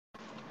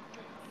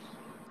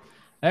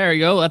There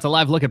you go. That's a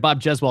live look at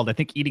Bob Jeswald. I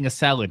think eating a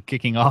salad,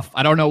 kicking off.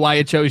 I don't know why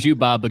it chose you,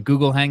 Bob, but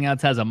Google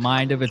Hangouts has a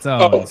mind of its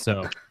own. Oh,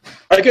 So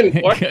I can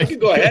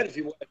go ahead if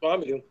you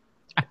want me to.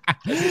 I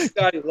see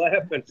Scotty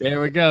laughing.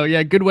 There we go.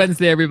 Yeah, good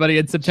Wednesday, everybody.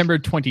 It's September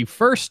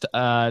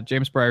 21st.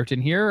 James Brierton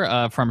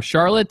here from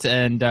Charlotte,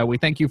 and we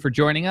thank you for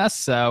joining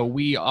us.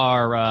 We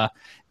are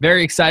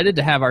very excited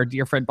to have our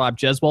dear friend Bob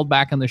Jeswald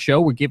back on the show.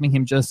 We're giving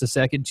him just a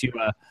second to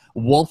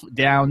wolf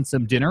down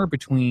some dinner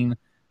between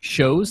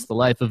shows, the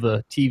life of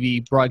a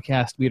TV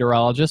broadcast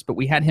meteorologist. But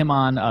we had him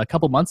on a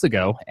couple months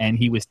ago, and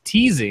he was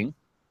teasing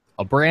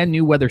a brand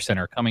new weather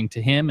center coming to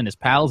him and his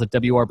pals at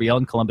WRBL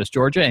in Columbus,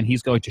 Georgia, and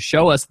he's going to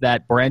show us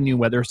that brand new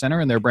weather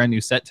center and their brand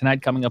new set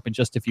tonight coming up in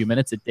just a few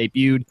minutes. It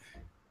debuted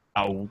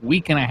a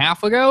week and a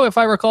half ago, if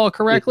I recall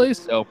correctly,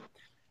 so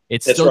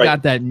it's still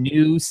got that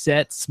new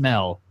set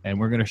smell, and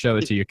we're going to show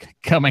it to you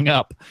coming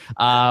up.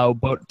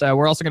 But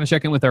we're also going to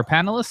check in with our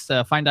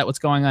panelists, find out what's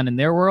going on in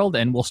their world,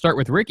 and we'll start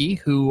with Ricky,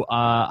 who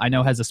I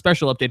know has a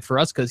special update for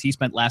us because he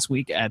spent last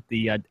week at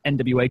the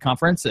NWA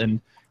conference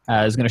and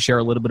is going to share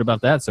a little bit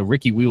about that. So,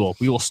 Ricky, we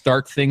will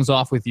start things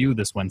off with you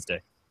this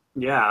Wednesday.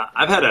 Yeah,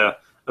 I've had a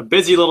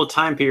busy little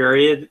time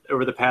period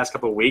over the past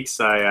couple of weeks.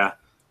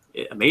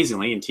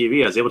 Amazingly, in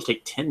TV, I was able to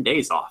take 10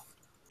 days off.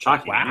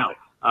 Shocking. Wow.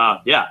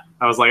 Yeah,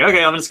 I was like,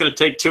 okay, I'm just going to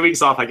take 2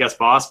 weeks off, I guess,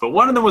 boss. But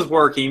one of them was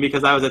working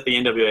because I was at the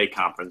NWA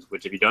conference,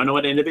 which if you don't know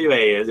what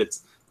NWA is,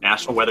 it's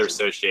National Weather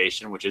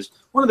Association, which is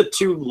one of the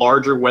two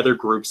larger weather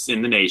groups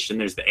in the nation.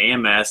 There's the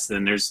AMS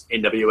and there's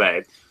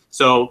NWA.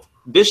 So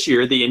this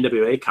year, the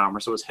NWA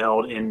conference was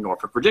held in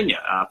Norfolk, Virginia.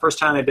 First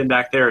time I've been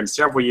back there in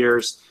several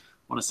years.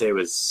 I want to say it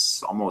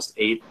was almost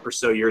 8 or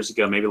so years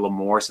ago, maybe a little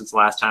more since the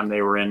last time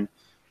they were in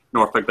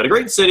Norfolk. But a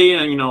great city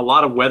and, a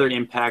lot of weather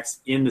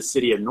impacts in the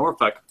city of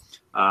Norfolk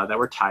that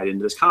were tied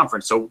into this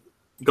conference. So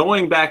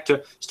going back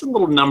to just a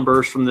little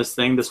numbers from this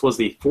thing, this was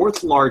the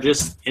 4th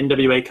largest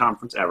NWA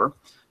conference ever.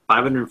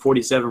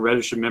 547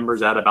 registered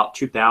members out of about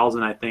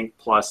 2,000, I think,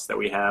 plus that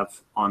we have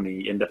on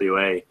the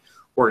NWA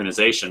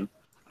organization.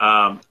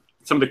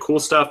 Some of the cool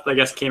stuff, I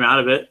guess, came out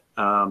of it.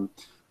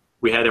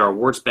 We had our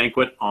awards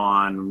banquet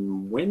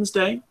on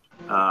Wednesday.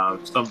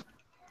 Some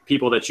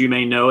people that you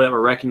may know that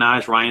were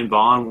recognized. Ryan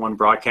Vaughn won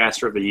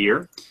Broadcaster of the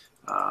Year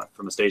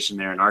from a station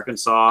there in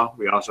Arkansas.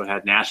 We also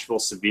had Nashville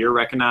Severe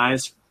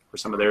recognized for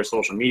some of their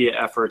social media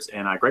efforts,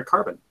 and Greg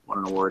Carbon won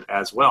an award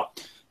as well.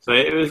 So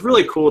it was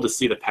really cool to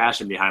see the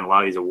passion behind a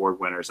lot of these award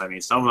winners. I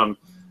mean, some of them,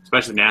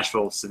 especially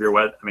Nashville Severe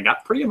Weather,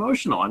 got pretty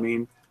emotional.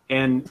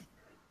 And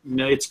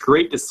it's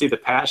great to see the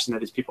passion that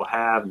these people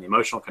have and the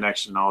emotional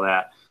connection and all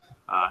that.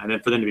 And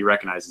then for them to be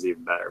recognized is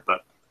even better.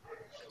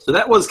 So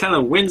that was kind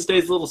of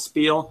Wednesday's little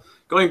spiel.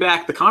 Going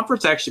back, the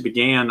conference actually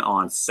began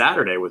on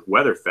Saturday with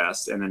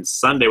Weatherfest, and then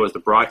Sunday was the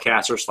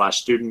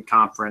broadcaster/student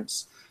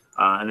conference.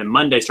 And then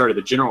Monday started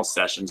the general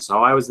session.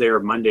 So I was there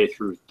Monday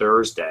through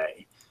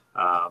Thursday.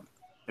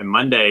 And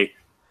Monday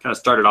kind of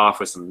started off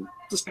with some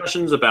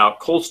discussions about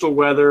coastal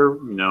weather.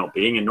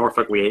 Being in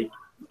Norfolk, we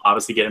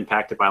obviously get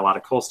impacted by a lot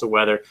of coastal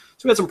weather.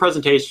 So we had some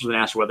presentations from the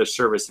National Weather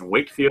Service in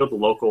Wakefield, the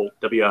local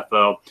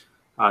WFO,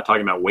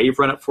 talking about wave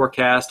run-up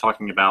forecasts,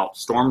 talking about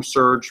storm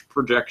surge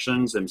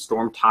projections and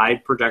storm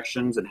tide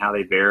projections and how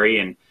they vary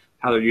and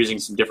how they're using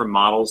some different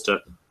models to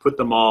put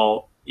them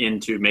all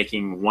into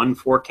making one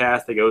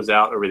forecast that goes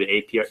out over the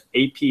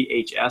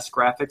APHS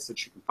graphics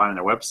that you can find on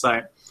their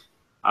website.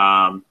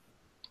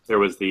 There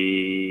was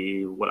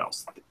what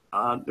else?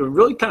 A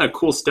really kind of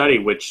cool study,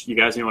 which you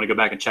guys may want to go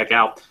back and check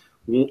out.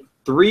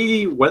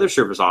 3 Weather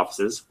Service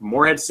offices,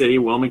 Morehead City,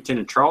 Wilmington,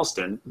 and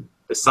Charleston,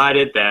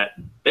 decided that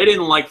they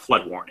didn't like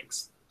flood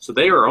warnings. So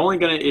they are only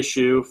going to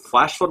issue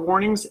flash flood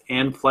warnings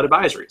and flood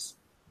advisories.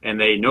 And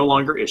they no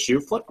longer issue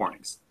flood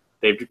warnings.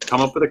 They've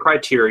come up with a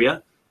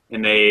criteria,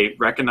 and they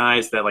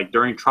recognize that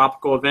during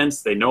tropical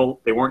events, they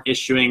weren't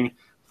issuing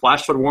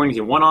flash flood warnings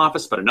in one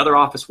office, but another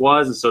office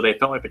was. And so they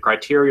felt like the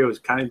criteria was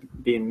kind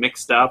of being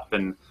mixed up,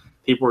 and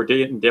people were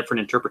getting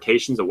different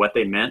interpretations of what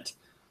they meant.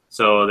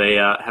 So they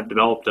have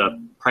developed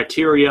a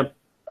criteria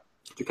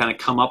to kind of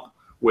come up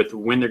with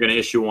when they're going to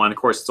issue one. Of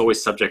course, it's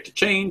always subject to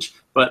change,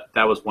 but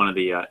that was one of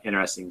the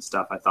interesting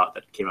stuff I thought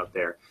that came up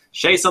there.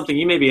 Shay, something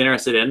you may be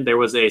interested in, there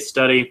was a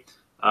study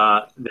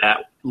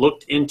that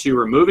looked into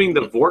removing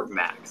the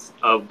vortmax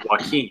of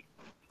Joaquin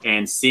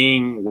and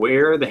seeing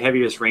where the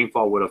heaviest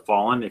rainfall would have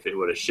fallen if it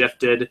would have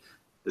shifted.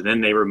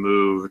 Then they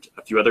removed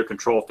a few other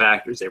control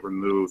factors. They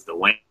removed the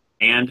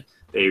land.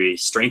 They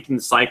strengthened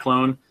the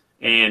cyclone.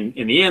 And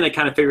in the end, they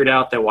kind of figured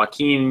out that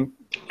Joaquin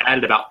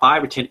added about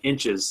 5 or 10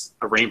 inches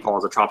of rainfall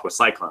as a tropical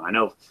cyclone. I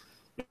know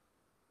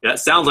that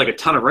sounds like a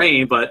ton of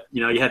rain, but,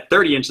 you had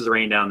 30 inches of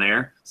rain down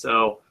there.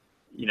 So,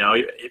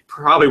 it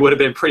probably would have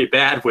been pretty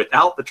bad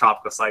without the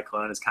tropical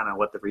cyclone is kind of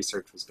what the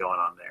research was going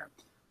on there.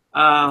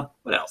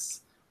 What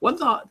else? One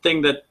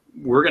thing that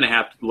we're going to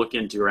have to look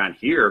into around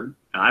here,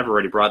 and I've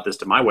already brought this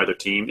to my weather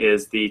team,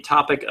 is the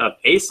topic of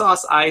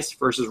ASOS ice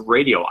versus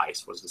radial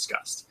ice was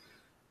discussed.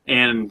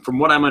 And from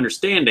what I'm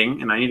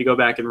understanding, and I need to go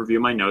back and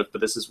review my notes,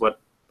 but this is what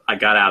I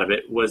got out of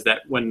it, was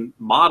that when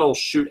models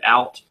shoot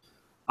out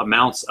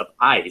amounts of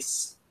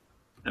ice,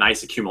 an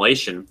ice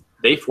accumulation,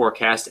 they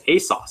forecast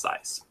ASOS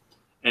ice.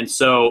 And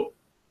so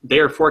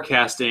they're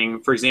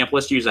forecasting, for example,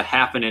 let's use a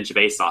half an inch of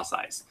ASOS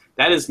ice.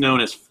 That is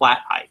known as flat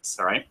ice,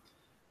 all right?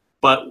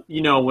 But,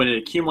 when it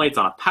accumulates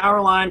on a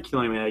power line,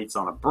 accumulates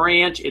on a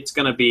branch, it's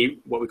going to be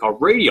what we call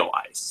radial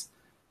ice.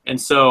 And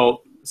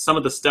so some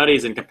of the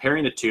studies in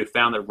comparing the two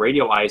found that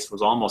radial ice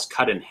was almost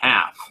cut in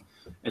half.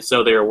 And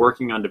so they are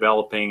working on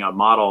developing a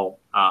model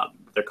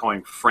they're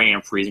calling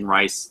FRAM, freezing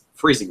rain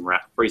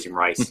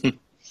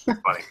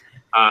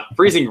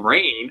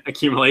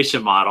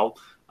accumulation model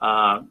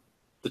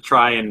to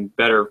try and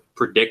better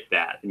predict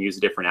that and use a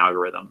different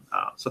algorithm.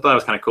 So I thought that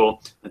was kind of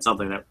cool and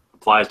something that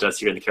applies to us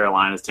here in the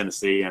Carolinas,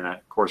 Tennessee, and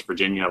of course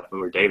Virginia,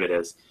 where David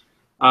is.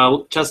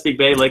 Chesapeake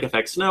Bay Lake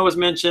Effect Snow was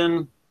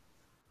mentioned.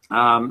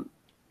 And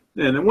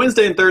then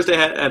Wednesday and Thursday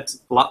had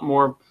a lot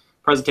more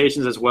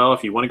presentations as well.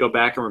 If you want to go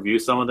back and review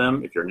some of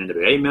them, if you're an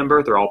NWA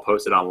member, they're all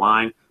posted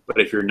online. But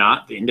if you're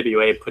not, the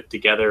NWA put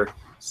together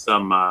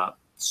some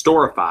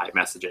Storify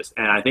messages.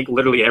 And I think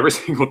literally every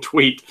single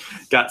tweet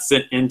got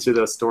sent into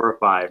those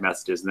Storify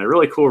messages. And they're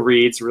really cool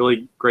reads,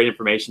 really great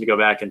information to go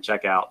back and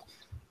check out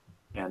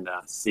and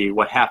see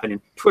what happened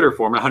in Twitter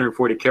form,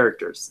 140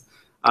 characters.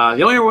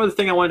 The only other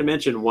thing I wanted to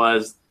mention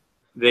was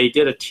they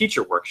did a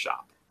teacher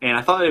workshop. And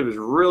I thought it was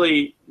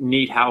really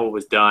neat how it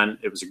was done.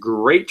 It was a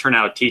great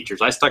turnout of teachers.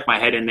 I stuck my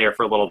head in there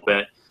for a little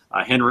bit.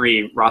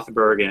 Henry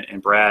Rothenberg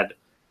and Brad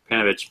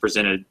Panovich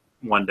presented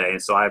one day.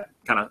 And so I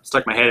kind of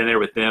stuck my head in there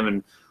with them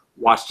and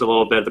watched a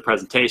little bit of the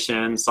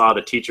presentation, saw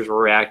the teachers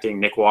were reacting.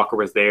 Nick Walker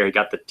was there. He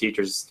got the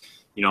teachers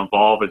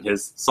involved in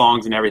his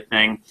songs and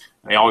everything.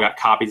 They all got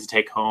copies to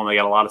take home. They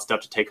got a lot of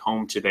stuff to take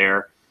home to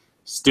their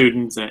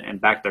students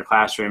and back to their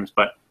classrooms.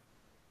 But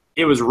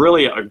it was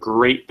really a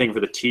great thing for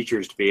the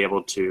teachers to be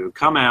able to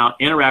come out,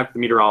 interact with the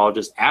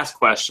meteorologists, ask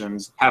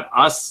questions, have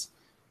us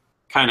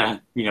kind of,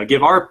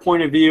 give our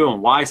point of view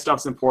on why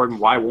stuff's important,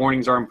 why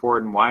warnings are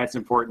important, why it's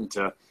important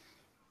to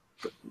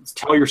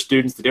tell your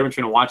students the difference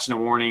between watching a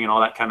warning and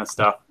all that kind of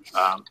stuff.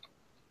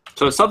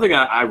 So it's something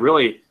that I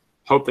really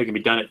hope they can be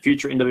done at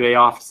future NWA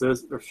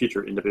offices or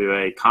future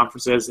NWA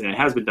conferences, and it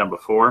has been done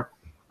before.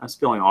 I'm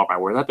spilling all my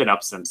words. I've been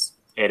up since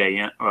 8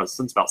 a.m.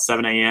 Since about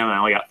 7 a.m. and I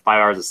only got 5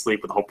 hours of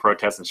sleep with the whole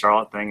protest in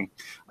Charlotte thing.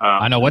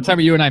 I know. What time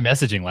were you and I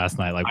messaging last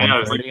night? Like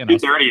 1:30?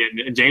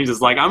 2:30, and James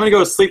is like, I'm going to go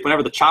to sleep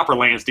whenever the chopper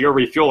lands to go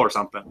refuel or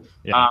something.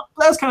 Yeah.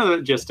 That's kind of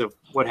the gist of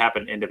what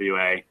happened in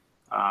NWA.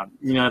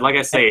 Like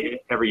I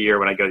say every year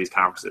when I go to these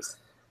conferences,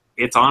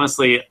 it's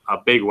honestly a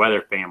big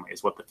weather family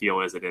is what the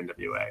feel is at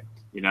NWA.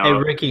 Hey,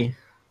 Ricky.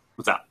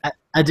 What's up?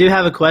 I do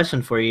have a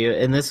question for you,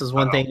 and this is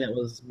one thing that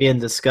was being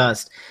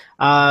discussed.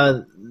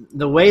 The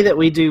way that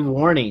we do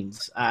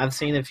warnings, I've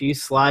seen a few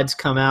slides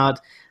come out.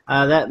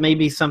 That may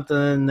be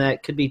something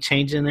that could be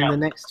changing in the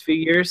next few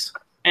years.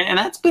 And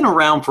that's been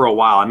around for a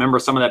while. I remember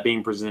some of that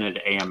being presented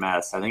to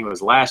AMS. I think it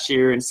was last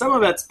year, and some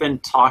of that's been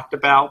talked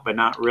about but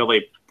not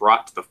really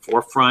brought to the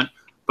forefront.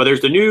 But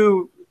there's the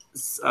new,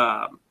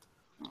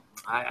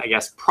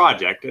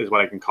 project is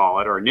what I can call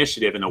it, or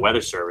initiative in the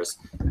Weather Service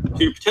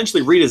to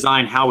potentially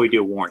redesign how we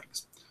do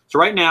warnings. So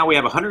right now we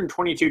have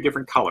 122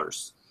 different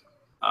colors.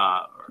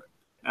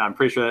 I'm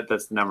pretty sure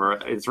that's the number.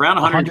 It's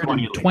around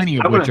 120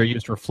 of which are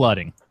used for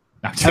flooding.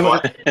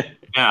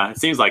 Yeah, it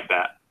seems like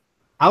that.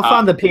 I'll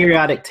find the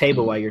periodic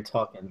table while you're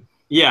talking.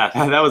 Yeah,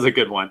 that was a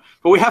good one.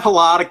 But we have a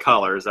lot of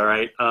colors, all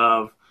right,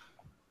 of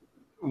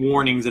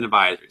warnings and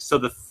advisories. So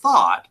the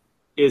thought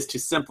is to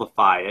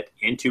simplify it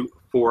into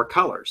 4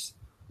 colors,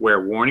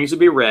 where warnings would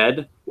be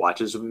red,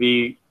 watches would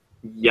be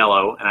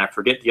yellow, and I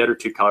forget the other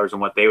 2 colors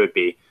and what they would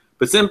be.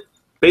 But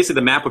basically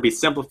the map would be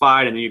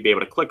simplified, and then you'd be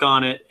able to click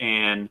on it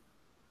and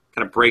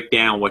kind of break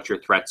down what your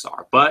threats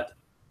are. But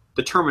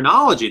the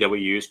terminology that we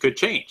use could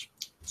change.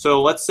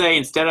 So let's say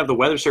instead of the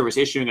Weather Service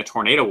issuing a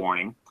tornado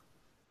warning,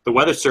 the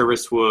Weather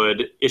Service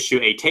would issue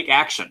a take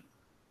action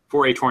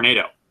for a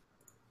tornado.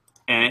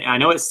 And I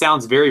know it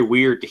sounds very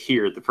weird to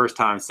hear the first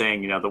time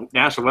saying, the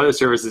National Weather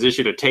Service has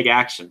issued a take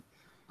action.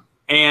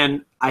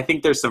 And I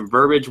think there's some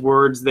verbiage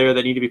words there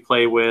that need to be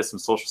played with, some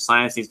social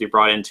science needs to be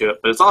brought into it.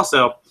 But it's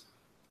also,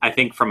 I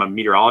think from a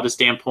meteorologist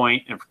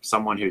standpoint and from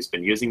someone who's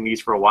been using these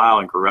for a while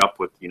and grew up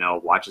with,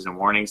 watches and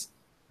warnings,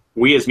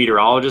 we as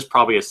meteorologists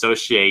probably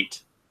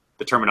associate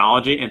the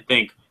terminology and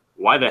think,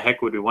 why the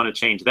heck would we want to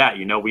change that?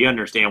 We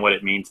understand what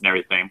it means and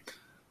everything.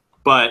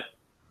 But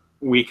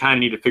we kind of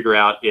need to figure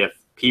out if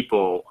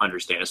people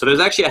understand it. So there's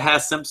actually a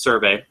HAZSIMP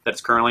survey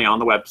that's currently on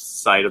the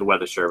website of the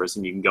Weather Service,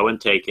 and you can go and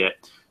take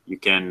it. You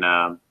can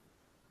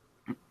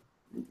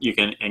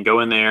go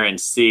in there and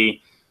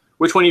see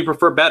which one you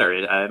prefer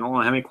better. I don't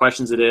know how many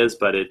questions it is,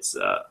 but it's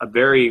a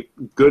very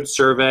good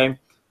survey.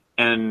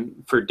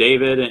 And for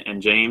David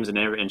and James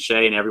and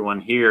Shay and everyone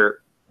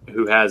here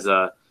who has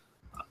a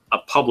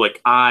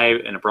public eye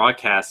and a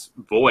broadcast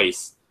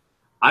voice,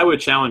 I would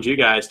challenge you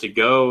guys to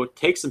go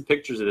take some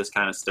pictures of this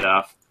kind of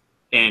stuff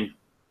and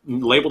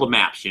label the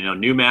maps,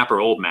 new map or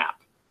old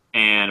map,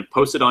 and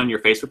post it on your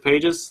Facebook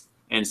pages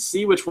and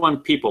see which one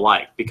people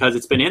like, because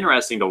it's been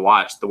interesting to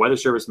watch. The Weather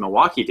Service in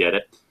Milwaukee did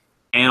it,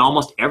 and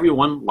almost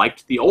everyone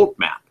liked the old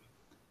map.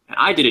 And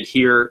I did it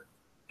here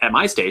at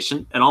my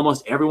station, and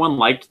almost everyone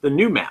liked the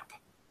new map.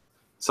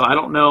 So I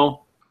don't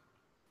know,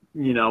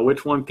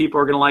 which one people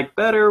are going to like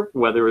better,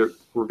 whether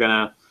we're going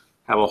to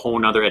have a whole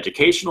nother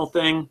educational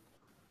thing.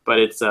 But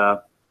it's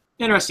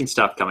interesting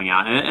stuff coming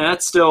out. And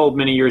that's still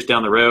many years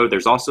down the road.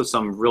 There's also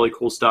some really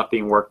cool stuff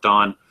being worked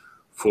on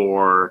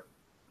for,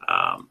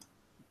 I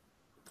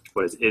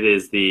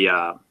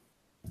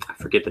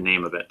forget the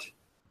name of it.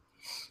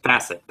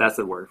 Facet, that's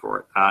the word for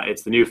it.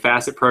 It's the new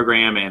Facet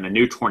program and the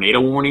new tornado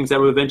warnings that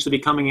will eventually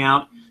be coming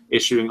out,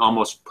 issuing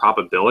almost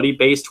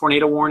probability-based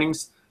tornado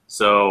warnings.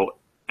 So,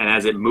 and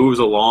as it moves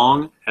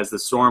along, as the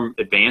storm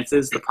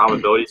advances, the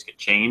probabilities could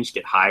change,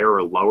 get higher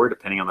or lower,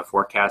 depending on the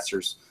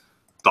forecaster's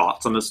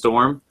thoughts on the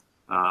storm.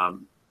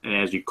 And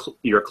as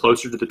you're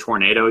closer to the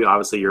tornado,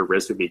 obviously your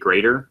risk would be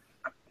greater.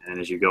 And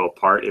as you go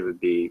apart, it would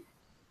be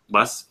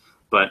less.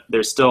 But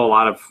there's still a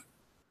lot of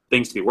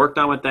things to be worked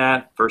on with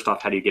that. First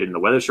off, how do you get into the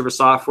weather service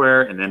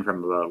software? And then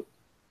from the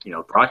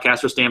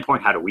broadcaster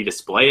standpoint, how do we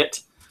display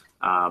it?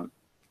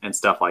 And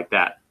stuff like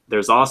that.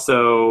 There's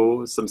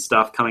also some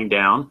stuff coming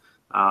down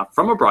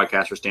from a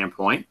broadcaster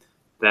standpoint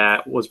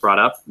that was brought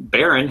up.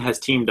 Barron has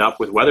teamed up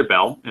with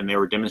WRBL, and they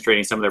were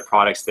demonstrating some of their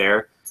products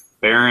there.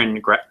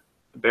 Barron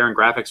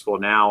Graphics will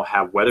now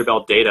have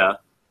WRBL data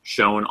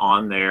shown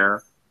on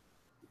their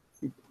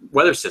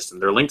weather system,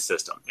 their link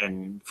system.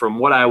 And from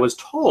what I was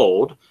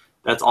told,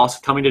 that's also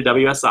coming to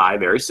WSI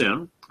very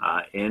soon.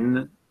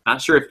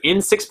 Not sure if in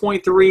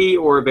 6.3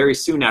 or very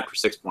soon after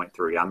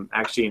 6.3. I'm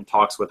actually in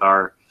talks with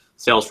our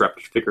sales rep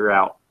to figure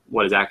out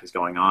what exactly is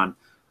going on.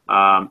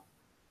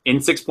 In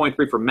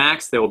 6.3 for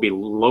Max, there will be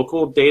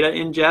local data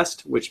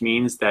ingest, which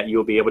means that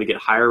you'll be able to get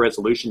higher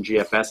resolution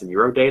GFS and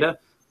Euro data,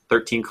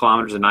 13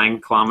 kilometers and 9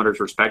 kilometers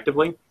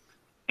respectively.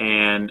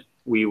 And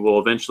we will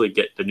eventually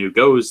get the new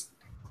GOES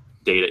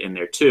data in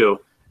there too,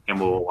 and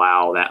we'll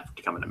allow that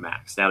to come into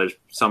Max. Now there's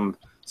some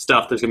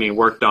stuff that's going to be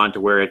worked on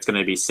to where it's going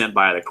to be sent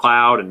by the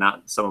cloud and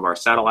not some of our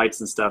satellites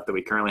and stuff that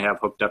we currently have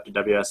hooked up to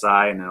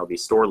WSI, and then it'll be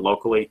stored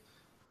locally.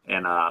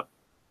 And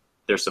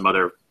there's some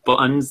other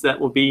funds that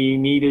will be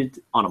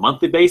needed on a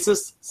monthly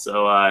basis.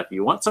 So if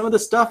you want some of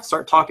this stuff,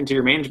 start talking to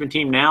your management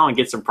team now and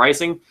get some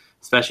pricing,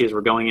 especially as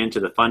we're going into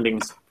the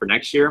fundings for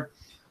next year.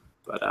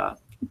 But I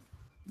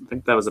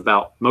think that was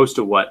about most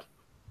of what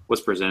was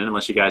presented,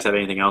 unless you guys have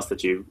anything else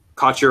that you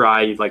caught your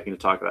eye you'd like me to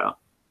talk about.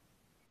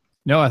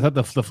 No, I thought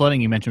the flooding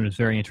you mentioned was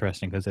very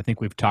interesting because I think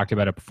we've talked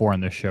about it before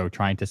on this show,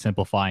 trying to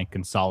simplify and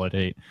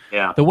consolidate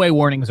the way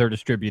warnings are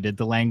distributed,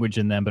 the language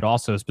in them, but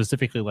also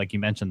specifically, like you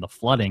mentioned, the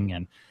flooding.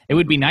 And it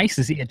would be nice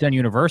to see it done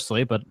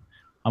universally, but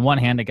on one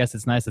hand, I guess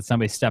it's nice that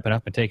somebody's stepping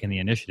up and taking the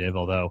initiative,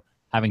 although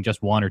having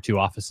just one or two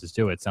offices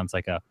do it sounds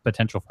like a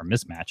potential for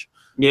mismatch.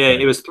 Yeah,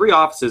 it was 3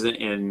 offices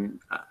in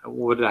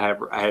what did I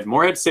have? I had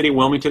Morehead City,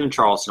 Wilmington, and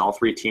Charleston, all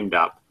 3 teamed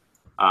up.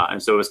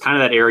 And so it was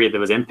kind of that area that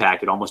was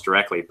impacted almost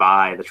directly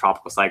by the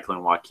tropical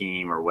cyclone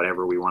Joaquin, or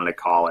whatever we wanted to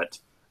call it,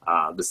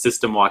 the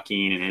system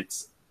Joaquin and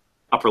its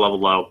upper level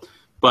low.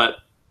 But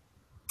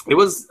it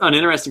was an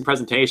interesting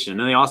presentation.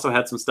 And they also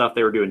had some stuff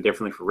they were doing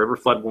differently for river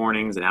flood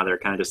warnings and how they're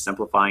kind of just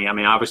simplifying it. I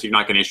mean, obviously you're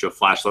not going to issue a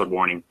flash flood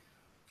warning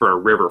for a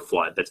river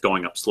flood that's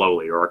going up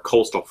slowly, or a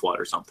coastal flood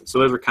or something. So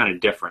those are kind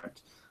of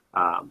different.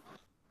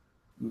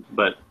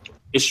 But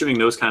issuing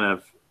those kind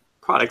of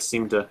products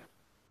seem to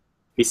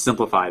be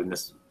simplified in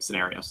this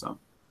scenario. So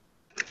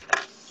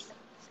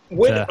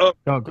go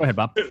ahead,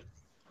 Bob.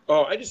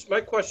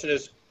 My question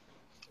is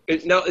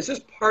now, is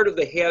this part of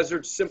the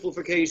hazard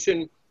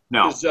simplification?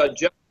 No, it's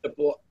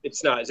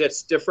not. Is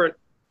that different?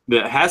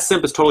 The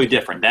HazSimp is totally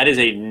different. That is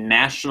a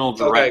national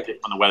directive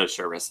on the Weather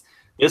Service.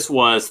 This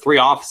was 3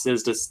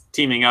 offices just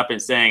teaming up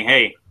and saying,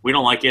 hey, we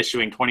don't like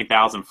issuing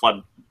 20,000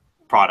 flood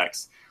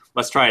products.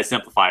 Let's try to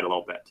simplify it a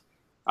little bit.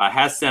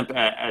 HazSimp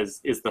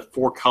is the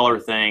 4-color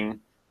thing,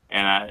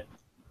 and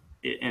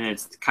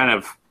it's kind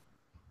of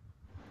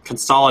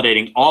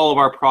consolidating all of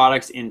our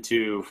products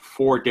into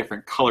 4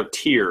 different color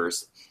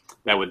tiers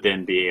that would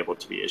then be able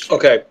to be issued.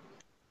 Okay.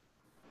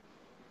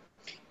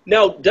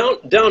 Now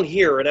down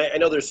here, and I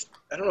know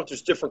I don't know if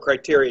there's different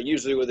criteria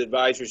usually with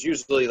advisors.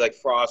 Usually like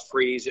frost,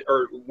 freeze,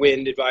 or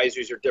wind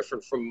advisories are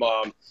different from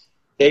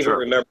David. Sure.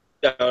 Remember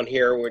down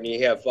here when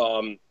you have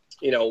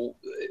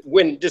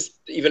wind, just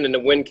even in the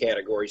wind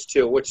categories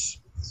too, which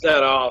is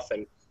not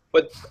often.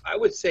 But I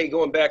would say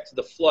going back to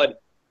the flood.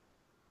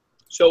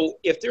 So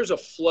if there's a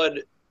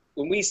flood,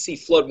 when we see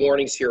flood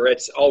warnings here,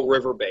 it's all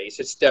river-based.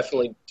 It's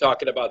definitely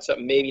talking about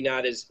something maybe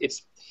not as,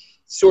 it's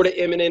sort of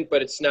imminent,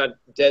 but it's not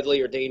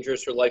deadly or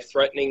dangerous or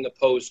life-threatening,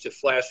 opposed to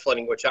flash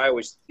flooding, which I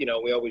always,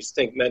 we always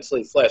think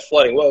mentally flash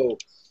flooding, whoa,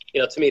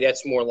 to me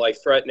that's more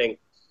life-threatening.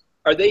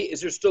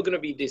 Is there still going to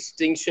be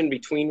distinction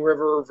between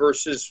river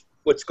versus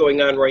what's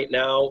going on right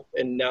now,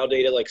 and now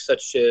data like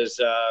such as,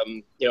 a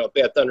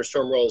bad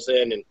thunderstorm rolls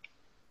in and,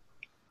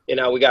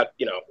 we got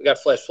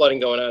flash flooding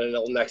going on in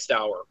the next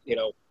hour,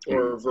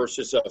 or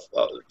versus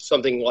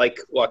something like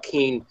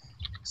Joaquin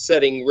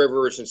setting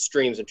rivers and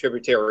streams and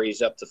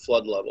tributaries up to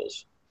flood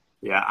levels.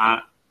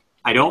 Yeah,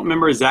 I don't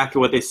remember exactly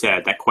what they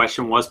said. That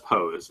question was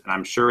posed, and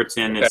I'm sure it's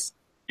in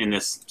in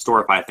this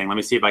Storify thing. Let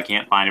me see if I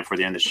can't find it for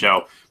the end of the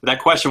show. But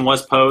that question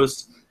was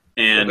posed,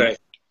 and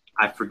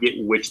I forget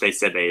which they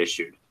said they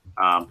issued.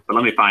 But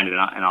let me find it,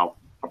 and I'll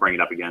bring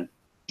it up again.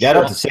 Yeah, I'd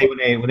have to say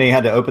when they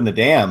had to open the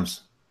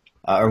dams,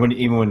 or when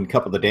a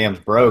couple of the dams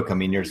broke, I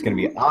mean, there's going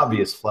to be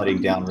obvious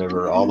flooding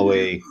downriver all the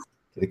way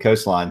to the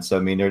coastline. So, I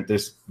mean,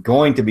 there's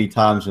going to be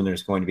times when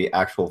there's going to be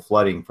actual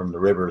flooding from the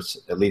rivers,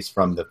 at least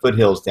from the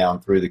foothills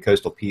down through the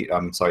coastal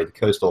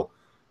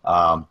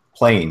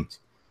plains.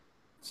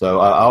 So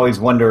I always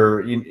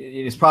wonder,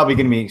 it's probably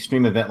going to be an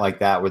extreme event like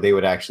that where they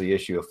would actually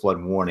issue a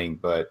flood warning,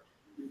 but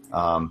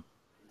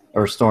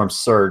or storm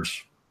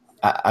surge.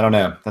 I don't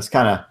know. That's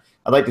kind of,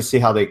 I'd like to see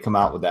how they come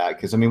out with that,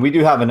 because I mean, we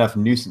do have enough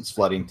nuisance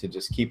flooding to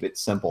just keep it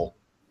simple.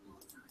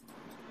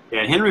 Yeah,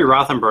 and Henry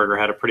Rothenberger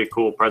had a pretty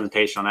cool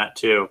presentation on that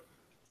too,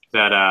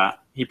 that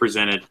he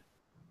presented,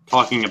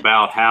 talking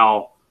about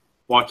how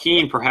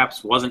Joaquin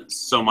perhaps wasn't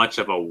so much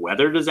of a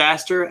weather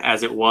disaster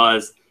as it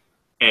was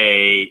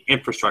a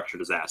infrastructure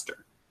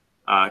disaster.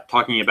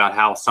 Talking about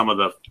how some of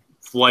the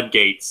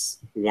floodgates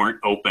weren't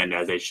opened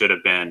as they should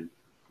have been,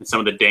 and some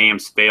of the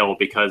dams failed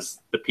because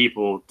the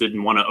people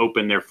didn't want to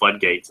open their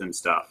floodgates and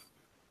stuff.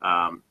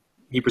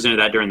 He presented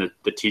that during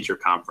the teacher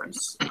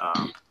conference.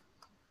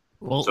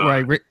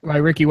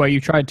 Ricky, while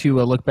you tried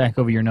to look back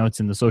over your notes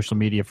in the social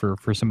media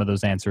for some of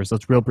those answers,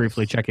 let's real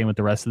briefly check in with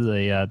the rest of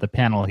the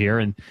panel here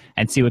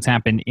and see what's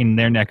happened in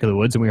their neck of the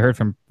woods. And we heard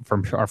from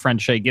our friend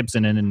Shay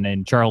Gibson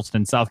in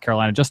Charleston, South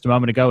Carolina, just a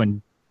moment ago.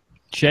 And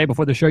Shay,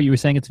 before the show, you were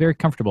saying it's very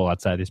comfortable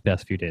outside these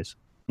past few days.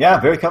 Yeah,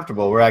 very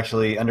comfortable. We're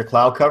actually under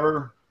cloud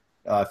cover,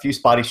 a few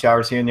spotty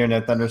showers here and there, no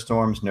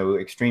thunderstorms, no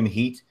extreme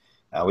heat.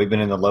 We've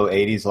been in the low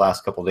 80s the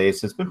last couple of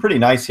days, so it's been pretty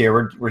nice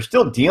here. We're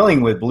still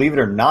dealing with, believe it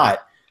or not,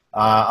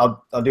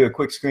 I'll do a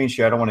quick screen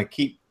share. I don't want to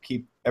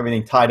keep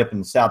everything tied up in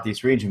the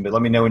southeast region, but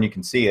let me know when you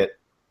can see it.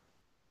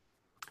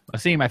 I'm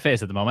seeing my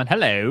face at the moment.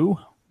 Hello,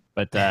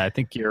 but I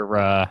think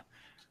your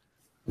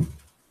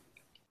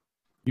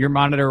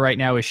monitor right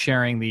now is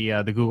sharing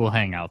the Google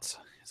Hangouts.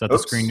 Is that the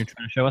screen you're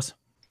trying to show us?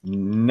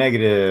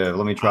 Negative.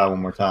 Let me try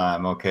one more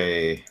time.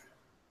 Okay.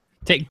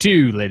 Take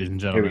two, ladies and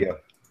gentlemen. Here we go.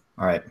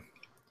 All right.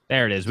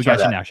 There it is. We got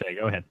you now, Shay.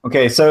 Go ahead.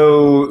 Okay,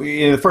 so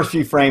the first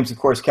few frames, of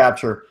course,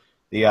 capture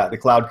the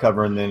cloud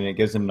cover, and then it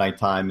goes into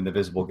nighttime, and the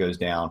visible goes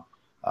down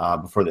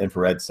before the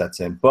infrared sets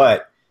in.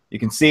 But you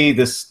can see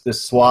this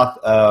swath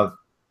of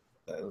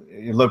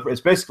it's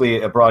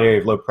basically a broad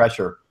area of low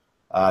pressure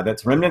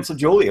that's remnants of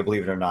Julia,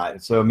 believe it or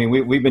not. So I mean,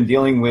 we've been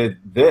dealing with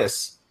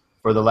this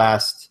for the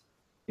last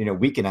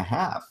week and a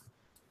half,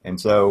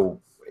 and so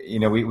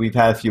we've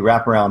had a few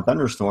wraparound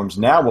thunderstorms.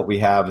 Now what we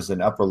have is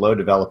an upper low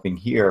developing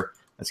here.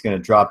 It's going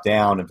to drop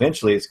down.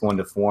 Eventually, it's going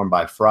to form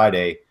by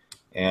Friday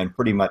and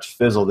pretty much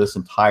fizzle this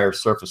entire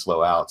surface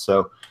low out.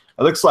 So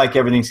it looks like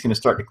everything's going to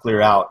start to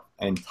clear out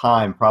in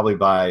time. Probably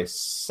by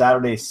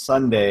Saturday,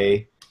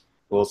 Sunday,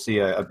 we'll see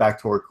a back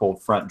toward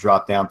cold front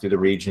drop down through the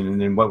region. And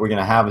then what we're going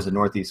to have is a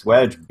northeast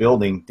wedge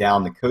building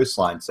down the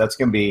coastline. So that's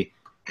going to be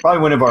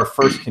probably one of our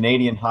first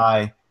Canadian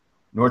high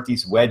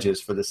northeast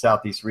wedges for the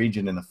southeast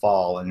region in the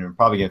fall. And we're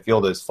probably going to feel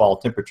those fall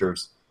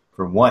temperatures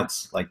for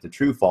once, like the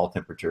true fall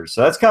temperatures.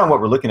 So that's kind of what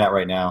we're looking at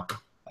right now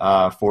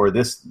for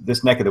this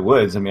neck of the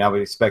woods. I mean, I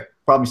would expect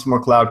probably some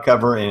more cloud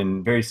cover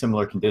and very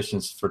similar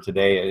conditions for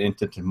today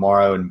into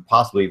tomorrow and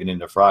possibly even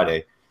into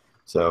Friday.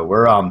 So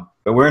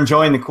we're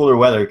enjoying the cooler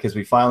weather because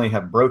we finally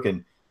have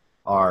broken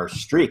our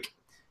streak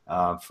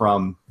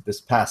from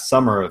this past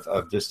summer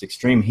of just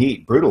extreme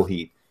heat, brutal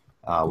heat.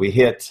 We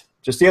hit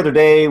just the other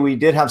day. We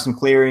did have some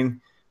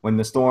clearing when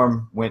the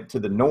storm went to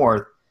the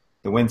north.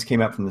 The winds came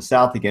up from the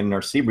south again, and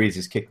our sea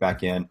breezes kicked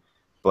back in,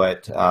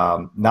 but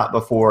not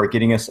before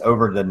getting us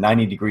over the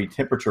 90-degree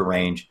temperature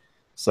range.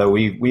 So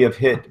we have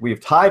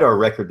tied our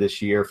record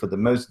this year for the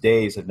most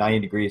days of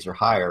 90 degrees or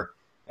higher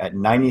at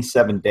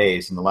 97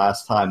 days, and the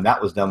last time that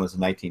was done was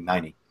in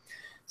 1990.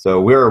 So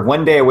we're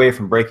one day away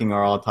from breaking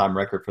our all-time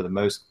record for the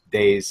most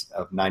days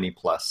of 90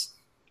 plus.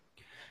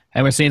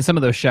 And we're seeing some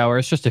of those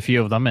showers, just a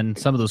few of them, and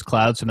some of those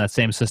clouds from that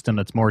same system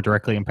that's more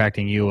directly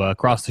impacting you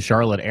across the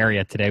Charlotte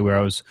area today, where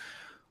I was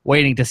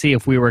waiting to see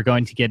if we were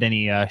going to get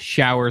any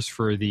showers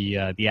for the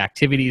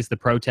activities, the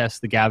protests,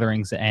 the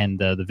gatherings, and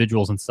the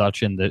vigils and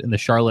such in the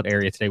Charlotte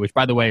area today, which,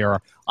 by the way,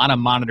 are on a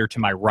monitor to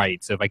my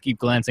right. So if I keep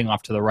glancing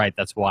off to the right,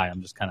 that's why.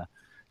 I'm just kind of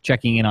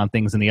checking in on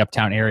things in the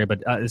uptown area.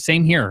 But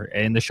same here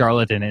in the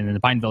Charlotte and in the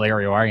Pineville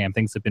area where I am.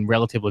 Things have been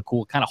relatively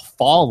cool, kind of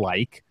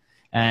fall-like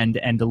and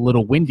a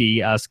little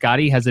windy.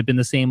 Scotty, has it been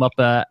the same up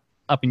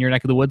in your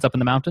neck of the woods, up in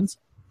the mountains?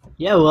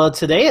 Yeah, well,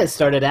 today it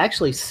started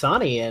actually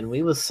sunny, and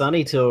we was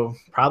sunny till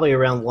probably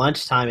around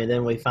lunchtime, and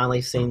then we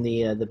finally seen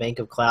the bank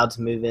of clouds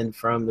move in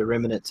from the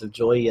remnants of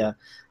Julia.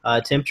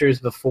 Temperatures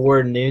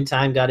before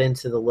noontime got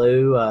into the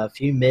low, a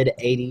few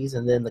mid-80s,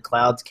 and then the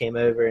clouds came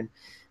over, and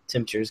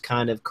temperatures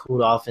kind of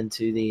cooled off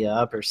into the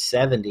upper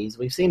 70s.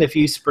 We've seen a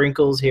few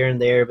sprinkles here and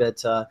there,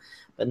 but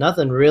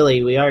nothing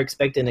really. We are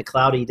expecting a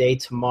cloudy day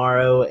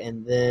tomorrow,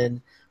 and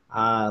then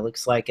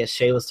looks like, as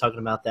Shay was talking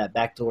about, that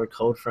backdoor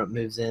cold front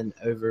moves in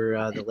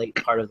over the late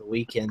part of the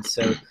weekend.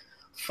 So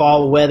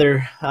fall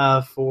weather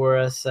for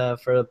us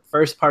for the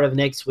first part of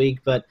next week.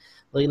 But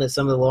looking at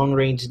some of the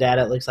long-range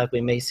data, it looks like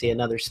we may see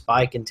another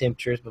spike in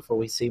temperatures before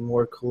we see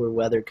more cooler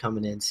weather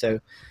coming in. So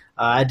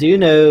I do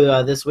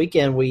know this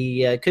weekend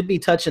we could be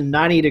touching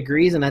 90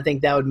 degrees, and I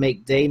think that would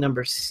make day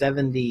number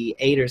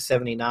 78 or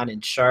 79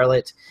 in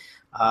Charlotte,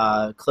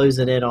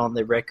 closing in on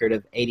the record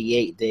of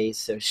 88 days.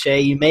 So,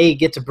 Shay, you may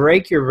get to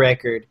break your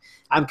record.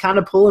 I'm kind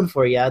of pulling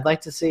for you. I'd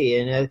like to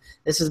see.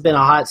 This has been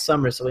a hot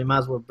summer, so we might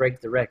as well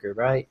break the record,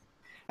 right?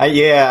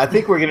 Yeah, I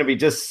think we're going to be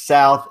just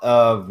south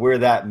of where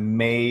that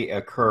may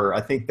occur.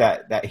 I think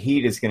that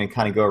heat is going to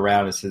kind of go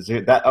around. It says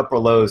that upper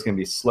low is going to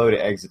be slow to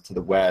exit to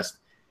the west.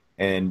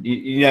 And,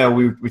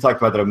 we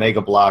talked about the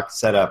Omega block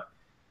setup,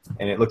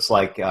 and it looks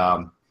like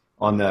on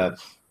the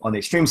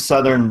extreme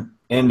southern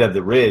end of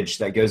the ridge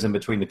that goes in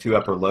between the two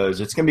upper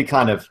lows, it's going to be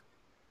kind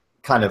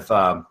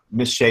of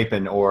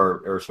misshapen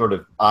or sort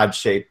of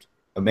odd-shaped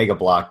Omega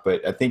block.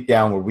 But I think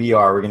down where we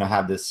are, we're going to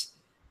have this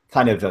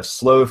kind of a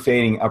slow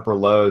fading upper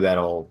low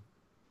that'll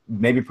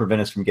maybe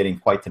prevent us from getting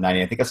quite to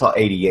 90. I think I saw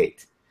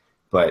 88,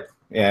 but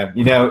yeah,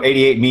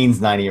 88 means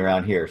 90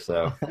 around here.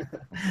 So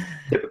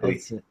typically.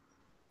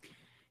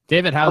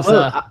 David, how's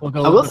go ahead,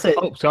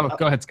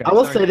 Scott. I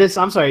will say this.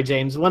 I'm sorry,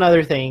 James. One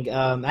other thing.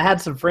 I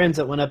had some friends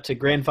that went up to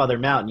Grandfather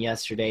Mountain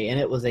yesterday, and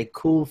it was a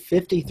cool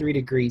 53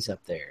 degrees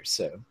up there.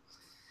 So,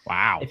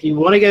 wow. If you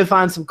want to go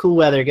find some cool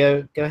weather,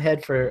 go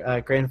ahead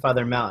for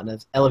Grandfather Mountain.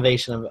 It's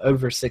elevation of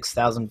over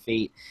 6,000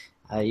 feet.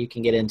 You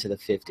can get into the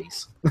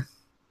 50s.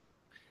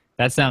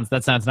 That sounds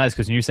nice,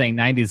 because when you're saying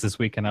 90s this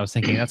weekend, I was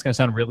thinking that's going to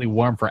sound really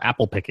warm for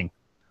apple picking.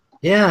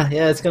 Yeah,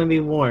 it's going to be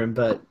warm,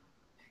 but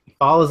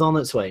fall is on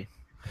its way.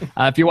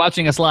 If you're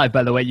watching us live,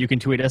 by the way, you can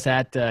tweet us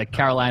at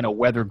Carolina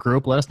Weather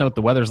Group. Let us know what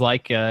the weather's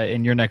like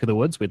in your neck of the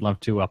woods. We'd love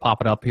to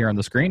pop it up here on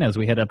the screen as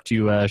we head up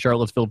to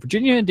Charlottesville,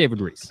 Virginia, and David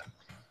Reese.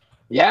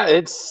 Yeah,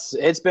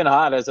 it's been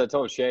hot. As I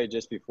told Shay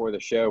just before the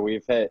show,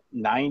 we've hit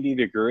 90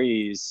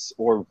 degrees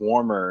or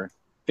warmer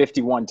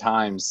 51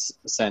 times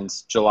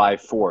since July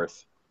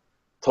 4th.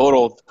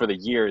 Total for the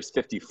year is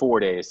 54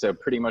 days. So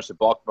pretty much the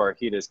bulk of our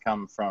heat has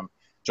come from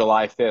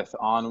July 5th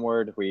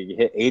onward. We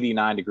hit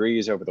 89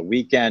 degrees over the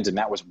weekend, and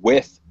that was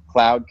with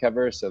cloud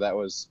cover. So that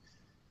was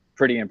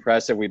pretty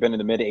impressive. We've been in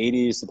the mid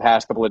 80s the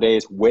past couple of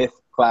days with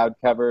cloud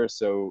cover.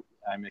 So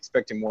I'm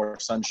expecting more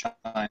sunshine.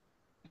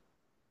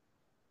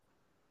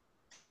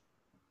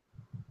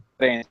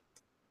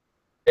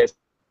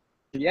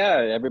 Yeah,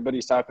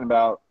 everybody's talking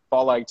about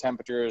fall-like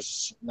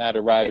temperatures that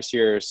arrives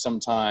here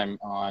sometime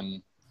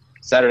on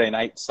Saturday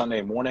night,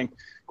 Sunday morning.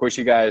 Of course,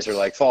 you guys are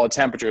like fall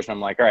temperatures, and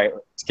I'm like, all right,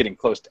 it's getting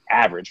close to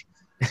average.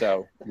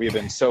 So we've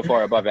been so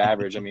far above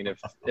average. I mean,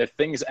 if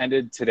things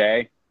ended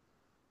today,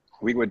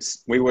 we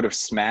would have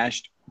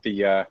smashed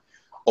the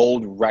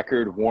old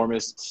record,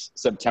 warmest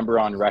September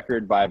on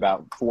record by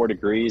about 4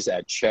 degrees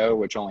at Cho,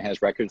 which only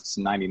has records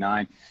to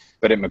 99.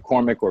 But at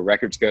McCormick, where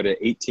records go to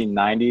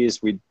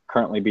 1890s, we'd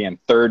currently be in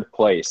third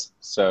place.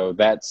 So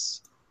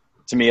that's,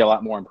 to me, a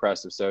lot more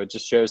impressive. So it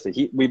just shows the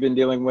heat we've been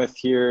dealing with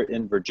here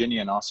in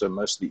Virginia and also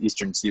most of the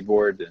eastern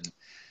seaboard. And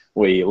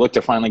we look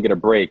to finally get a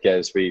break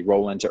as we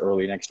roll into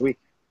early next week.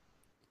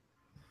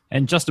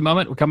 In just a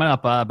moment, we're coming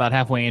up about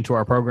halfway into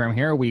our program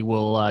here. We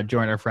will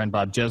join our friend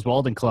Bob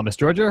Jeswald in Columbus,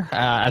 Georgia,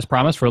 as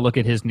promised, for a look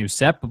at his new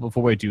set. But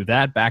before we do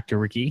that, back to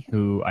Ricky,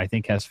 who I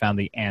think has found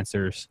the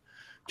answers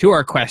to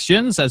our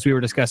questions, as we were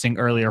discussing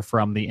earlier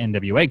from the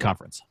NWA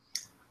conference.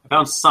 I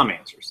found some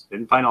answers.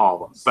 Didn't find all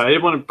of them. But I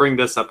did want to bring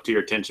this up to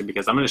your attention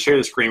because I'm going to share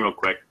the screen real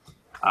quick.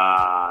 Those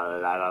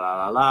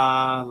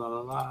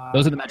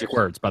are the magic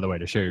words, by the way,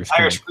 to share your screen.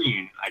 Entire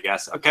screen, I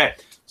guess. Okay.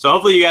 So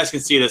hopefully you guys can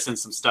see this and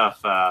some stuff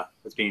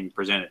that's being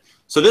presented.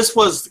 So this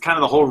was kind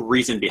of the whole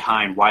reason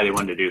behind why they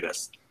wanted to do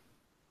this.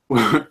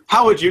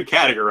 How would you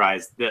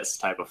categorize this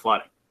type of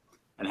flooding?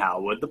 And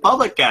how would the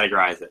public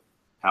categorize it?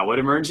 How would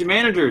emergency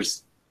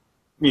managers,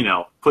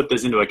 put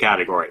this into a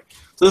category?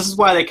 So this is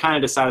why they kind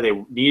of decided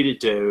they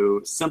needed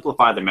to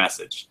simplify the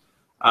message.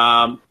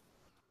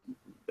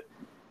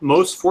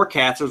 Most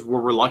forecasters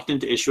were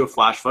reluctant to issue a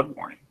flash flood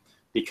warning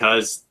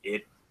because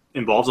it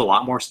involves a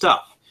lot more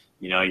stuff.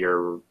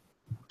 Your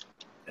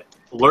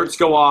alerts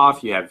go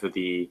off, you have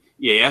the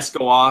EAS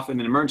go off, and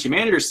the emergency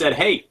manager said,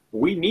 hey,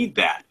 we need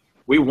that.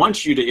 We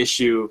want you to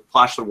issue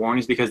flash flood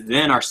warnings because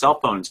then our cell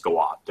phones go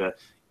off. The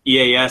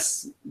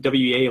EAS,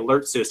 WEA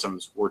alert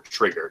systems were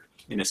triggered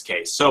in this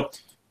case. So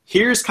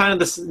here's kind of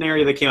the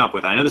scenario they came up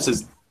with. I know this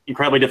is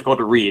incredibly difficult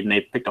to read, and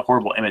they picked a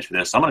horrible image for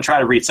this, so I'm going to try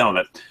to read some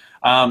of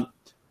it.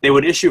 They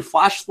would issue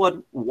flash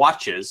flood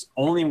watches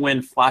only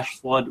when flash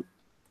flood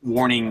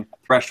warning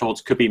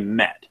thresholds could be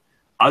met.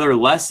 Other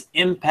less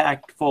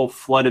impactful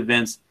flood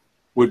events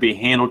would be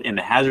handled in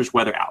the hazardous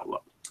weather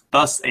outlook.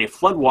 Thus, a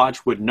flood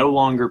watch would no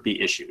longer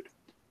be issued.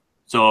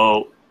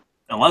 So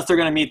unless they're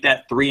going to meet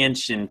that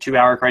 3-inch in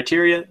 2-hour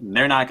criteria,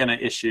 they're not going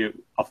to issue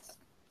a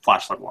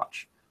flash flood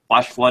watch.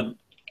 Flash flood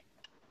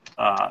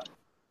flood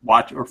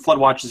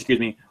watches,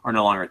 are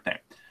no longer a thing.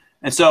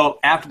 And so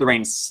after the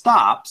rain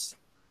stops,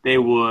 they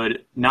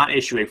would not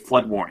issue a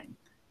flood warning.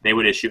 They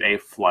would issue a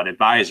flood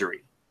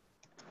advisory.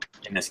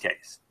 in this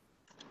case.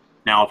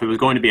 Now, if it was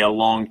going to be a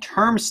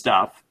long-term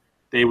stuff,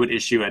 they would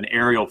issue an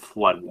aerial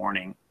flood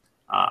warning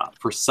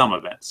for some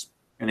events.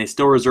 And they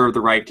still reserve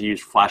the right to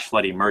use flash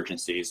flood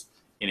emergencies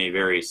in a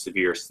very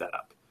severe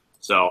setup.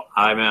 So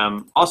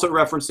I'm also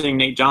referencing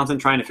Nate Johnson,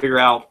 trying to figure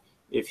out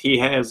if he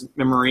has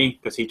memory,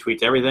 because he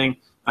tweets everything.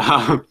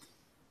 Let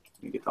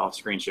me get the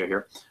off-screen share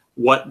here.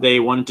 What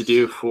they wanted to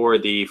do for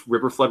the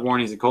river flood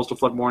warnings and coastal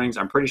flood warnings.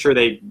 I'm pretty sure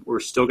they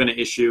were still going to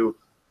issue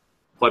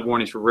flood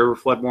warnings for river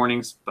flood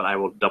warnings, but I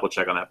will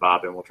double-check on that,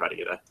 Bob, and we'll try to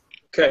get a...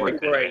 Okay,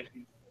 great.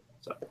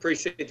 So.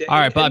 Appreciate that. All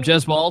right, Bob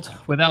Jeswald.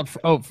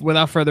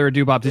 Without further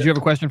ado, Bob, did you have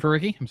a question for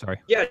Ricky? I'm sorry.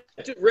 Yeah,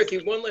 Ricky.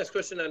 One last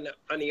question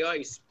on the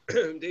ice.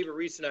 David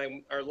Reese and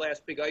I, our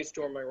last big ice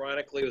storm,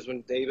 ironically, was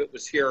when David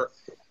was here.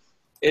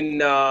 In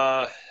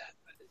that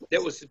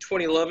was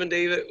 2011.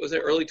 David, was it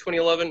early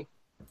 2011?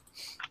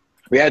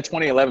 We had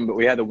 2011, but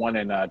we had the one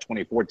in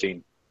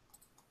 2014.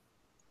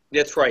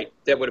 That's right.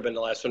 That would have been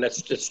the last one.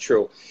 That's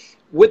true.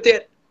 With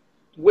that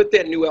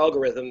new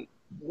algorithm.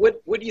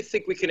 What do you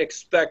think we can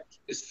expect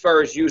as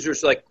far as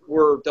users like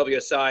we're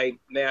WSI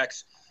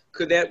Max?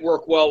 Could that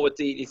work well with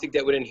do you think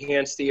that would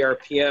enhance the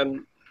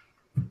RPM,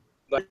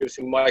 like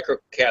using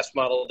microcast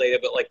model data,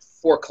 but like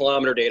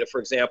 4-kilometer data, for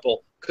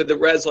example? Could the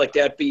res like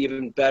that be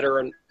even better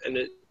in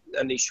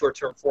these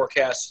short-term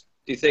forecasts,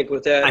 do you think,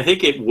 with that? I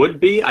think it would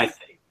be.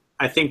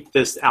 I think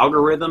this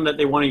algorithm that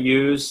they want to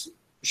use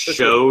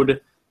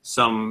showed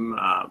some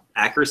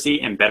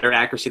accuracy and better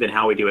accuracy than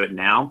how we do it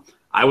now.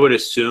 I would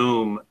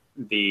assume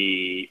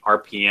the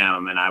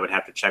RPM, and I would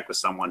have to check with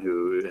someone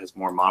who has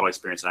more model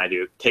experience than I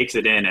do, takes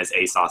it in as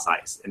ASOS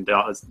ice and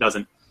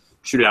doesn't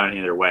shoot it out in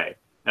any other way.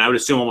 And I would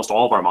assume almost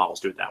all of our models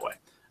do it that way.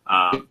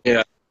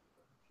 Yeah.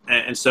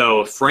 And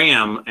so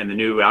FRAM and the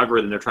new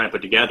algorithm they're trying to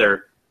put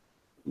together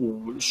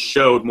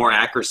showed more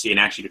accuracy in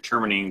actually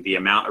determining the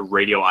amount of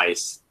radial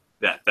ice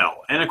that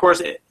fell. And of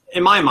course,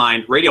 in my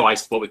mind, radial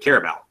ice is what we care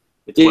about.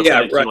 It's what's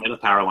going to accumulate on the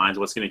power lines,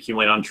 what's going to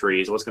accumulate on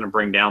trees, what's going to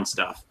bring down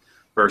stuff,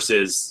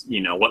 versus,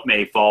 what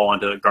may fall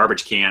onto a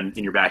garbage can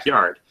in your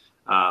backyard.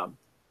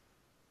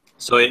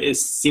 So it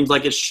seems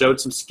like it showed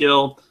some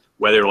skill.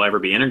 Whether it'll ever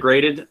be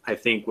integrated, I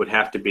think would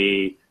have to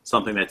be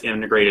something that's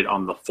integrated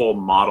on the full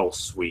model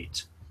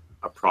suite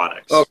of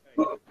products.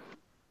 Okay.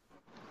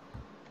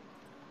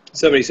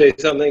 Somebody say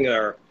something,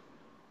 or?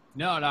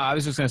 No, I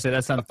was just going to say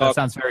that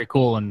sounds very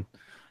cool, and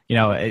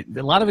a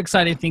lot of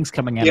exciting things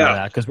coming out of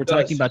that, because we're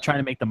talking about trying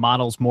to make the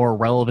models more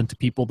relevant to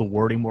people, the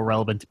wording more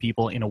relevant to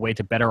people in a way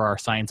to better our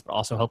science, but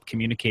also help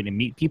communicate and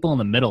meet people in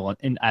the middle,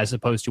 as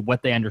opposed to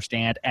what they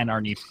understand and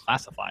our need for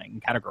classifying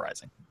and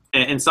categorizing.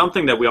 And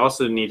something that we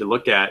also need to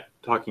look at,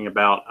 talking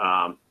about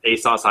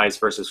ASOS ice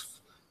versus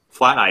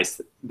flat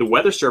ice, the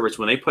Weather Service,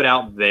 when they put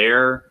out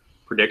their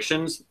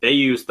predictions, they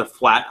use the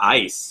flat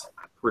ice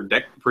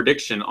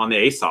prediction on the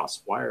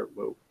ASOS.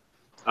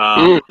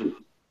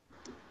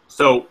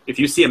 So if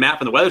you see a map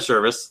from the Weather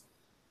Service,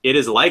 it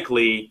is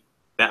likely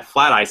that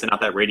flat ice and not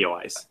that radial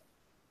ice.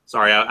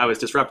 Sorry, I was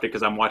disrupted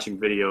because I'm watching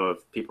video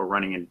of people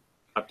running in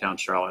uptown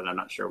Charlotte. I'm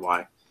not sure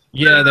why.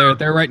 Yeah,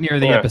 they're right near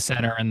the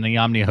epicenter in the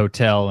Omni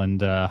Hotel,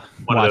 and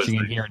watching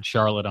it here in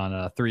Charlotte on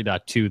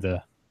 3.2,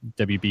 the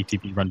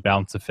WBTV Run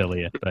Bounce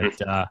affiliate.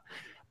 But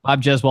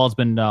Bob Jeswald's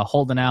been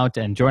holding out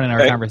and joining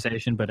our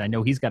conversation, but I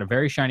know he's got a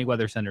very shiny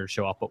weather center to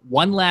show off. But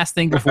one last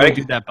thing before we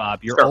do that,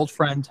 Bob. Your old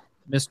friend,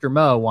 Mr.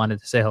 Mo, wanted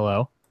to say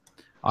hello.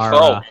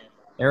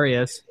 There he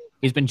is.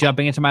 He's been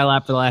jumping into my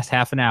lap for the last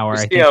half an hour.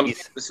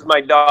 This is my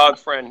dog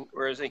friend.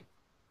 Where is he?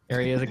 There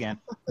he is again.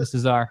 Is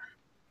this our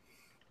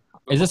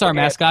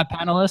mascot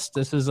panelist?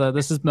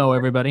 This is Mo,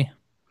 everybody.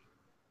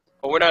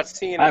 Well, we're not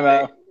seeing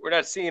him. We're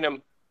not seeing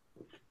him.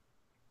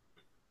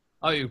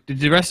 Oh, did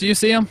the rest of you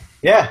see him?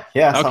 Yeah.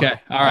 Okay.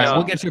 All right.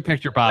 We'll get your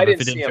picture, Bob, if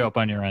it didn't show up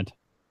on your end.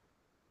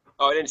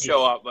 Oh, it didn't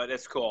show up, but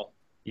it's cool.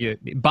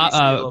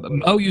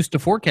 Mo used to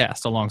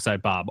forecast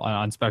alongside Bob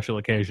on special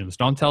occasions.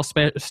 Don't tell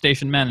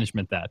station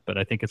management that, but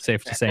I think it's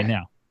safe to say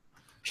now.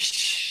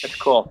 That's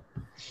cool.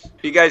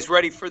 You guys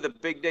ready for the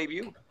big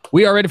debut?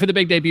 We are ready for the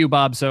big debut,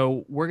 Bob.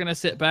 So we're going to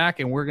sit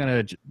back and we're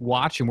going to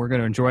watch and we're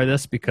going to enjoy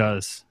this,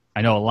 because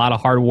I know a lot of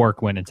hard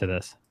work went into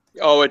this.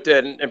 Oh, it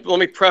did. And let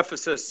me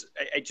preface this.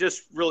 I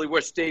just really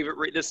wish David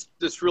Reese,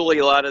 this really,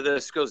 a lot of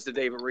this goes to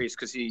David Reese,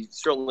 because he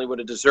certainly would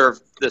have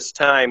deserved this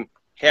time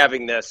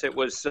having this. It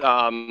was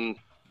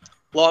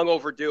long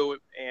overdue,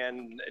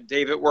 and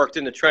David worked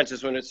in the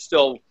trenches when it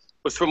still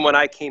was from when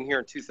I came here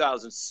in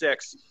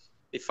 2006.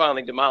 They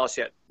finally demolished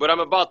it. What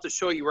I'm about to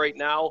show you right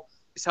now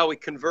is how we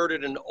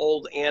converted an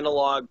old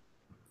analog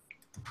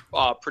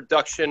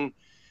production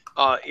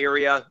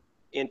area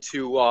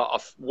into a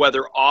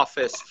weather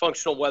office,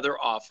 functional weather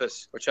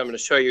office, which I'm going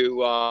to show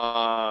you.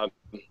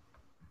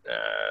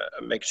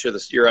 Make sure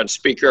you're on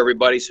speaker,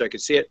 everybody, so I can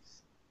see it.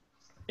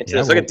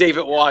 Look at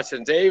David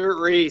watching. David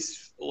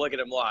Reese, look at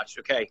him watch.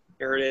 Okay,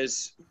 here it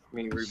is.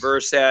 Let me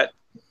reverse that.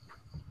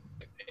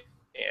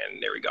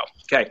 And there we go.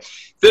 Okay.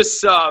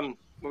 This,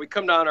 when we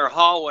come down our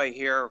hallway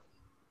here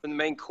from the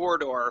main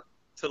corridor,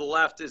 to the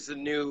left is the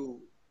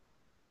new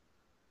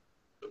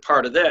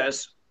part of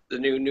this. the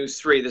new News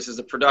 3. This is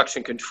the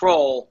production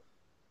control,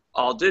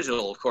 all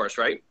digital, of course,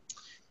 right?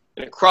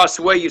 And across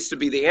the way used to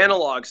be the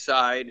analog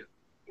side,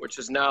 which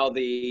is now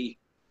the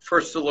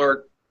first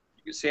alert.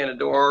 You can see on a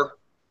door.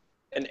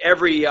 And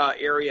every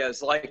area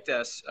is like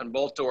this on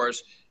both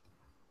doors,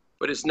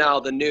 but it's now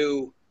the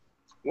new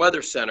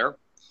weather center.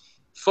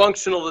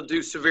 Functional to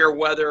do severe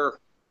weather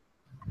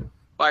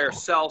by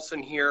ourselves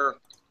in here.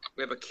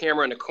 We have a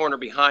camera in the corner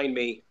behind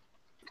me,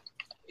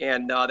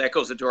 and that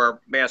goes into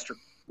our master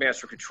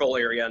control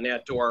area on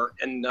that door.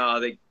 And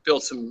they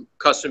built some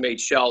custom-made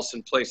shelves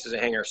and places to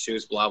hang our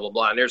shoes, blah, blah,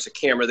 blah. And there's a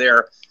camera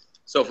there.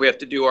 So if we have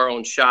to do our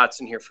own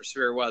shots in here for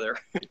severe weather.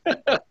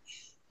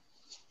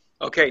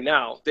 Okay,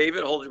 now,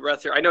 David, hold your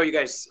breath here. I know you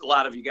guys, a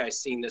lot of you guys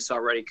seen this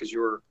already because you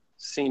were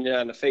seeing it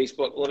on the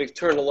Facebook. Let me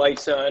turn the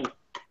lights on.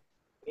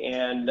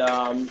 And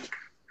now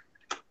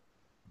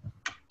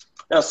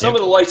some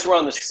of the lights are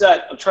on the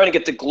set. I'm trying to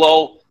get the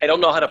glow. I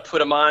don't know how to put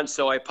them on,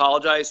 so I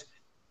apologize.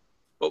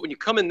 But when you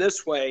come in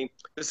this way,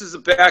 this is the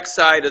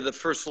backside of the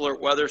First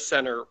Alert Weather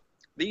Center.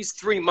 These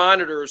 3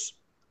 monitors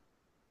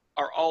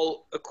are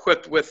all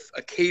equipped with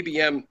a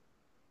KBM.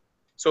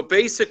 So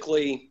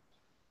basically,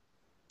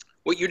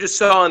 what you just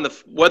saw in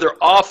the weather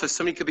office,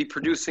 somebody could be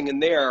producing in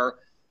there.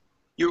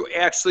 You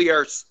actually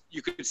are,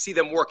 you could see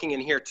them working in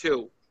here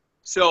too.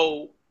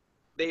 So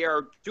they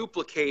are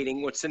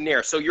duplicating what's in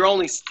there. So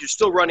you're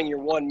still running your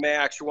 1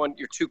 max,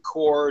 your 2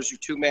 cores, your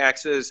 2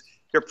 maxes,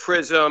 your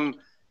prism,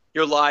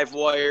 your live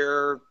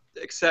wire,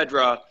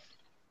 etc.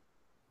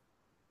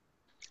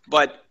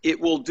 But it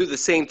will do the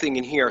same thing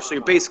in here. So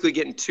you're basically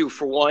getting 2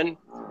 for 1.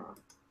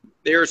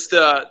 There's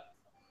the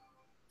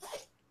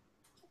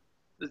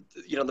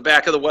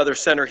back of the weather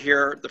center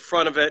here, the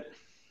front of it.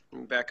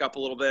 Back up a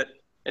little bit.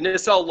 And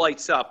this all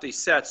lights up.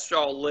 These sets are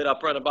all lit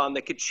up right above.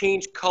 They could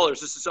change colors.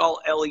 This is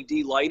all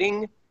LED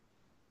lighting.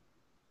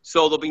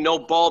 So there'll be no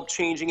bulb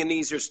changing in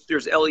these.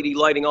 There's LED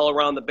lighting all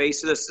around the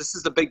base of this. This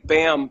is the big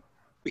BAM,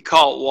 we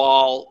call it,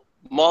 wall.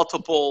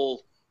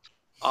 Multiple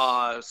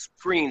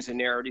screens in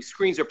there. These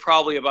screens are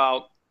probably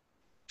about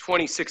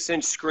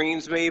 26-inch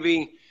screens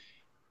maybe.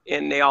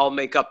 And they all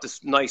make up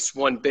this nice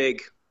one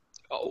big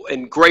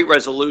and great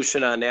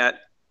resolution on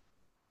that.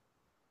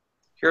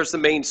 Here's the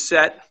main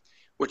set,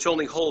 which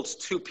only holds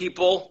 2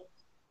 people.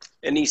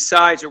 And these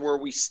sides are where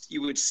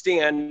you would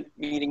stand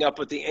meeting up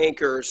with the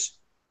anchors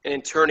and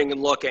then turning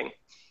and looking.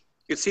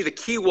 You can see the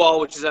key wall,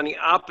 which is on the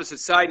opposite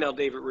side now,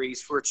 David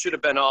Reese, where it should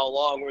have been all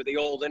along, where the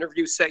old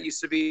interview set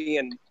used to be.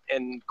 And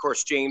of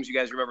course, James, you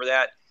guys remember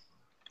that.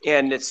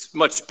 And it's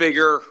much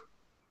bigger,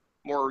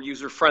 more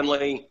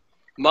user-friendly.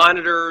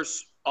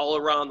 Monitors all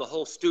around the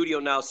whole studio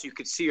now, so you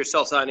could see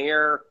yourselves on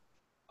air.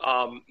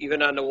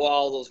 Even on the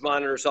wall, those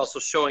monitors also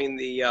showing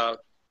the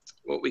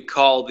what we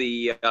call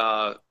the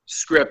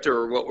script,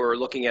 or what we're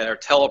looking at, our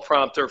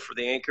teleprompter for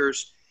the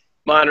anchors.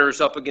 Monitors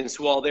up against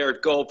the wall there.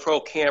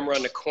 GoPro camera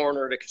in the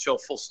corner that can show a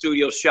full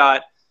studio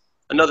shot.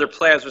 Another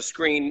plasma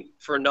screen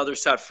for another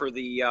shot for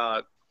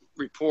the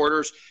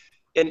reporters.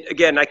 And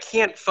again, I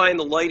can't find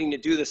the lighting to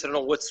do this. I don't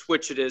know what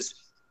switch it is,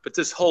 but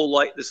this whole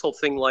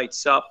thing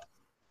lights up,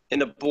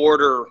 and the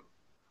border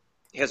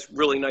has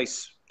really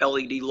nice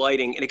LED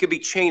lighting, and it could be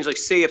changed. Like,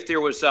 say if there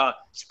was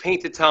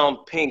Paint the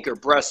Town Pink or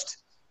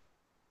breast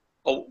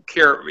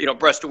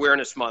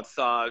awareness month,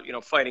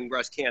 fighting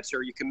breast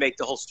cancer, you can make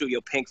the whole studio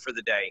pink for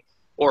the day,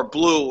 or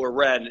blue or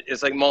red.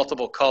 It's like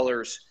multiple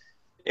colors.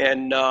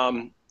 And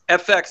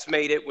FX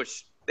made it,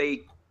 which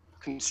they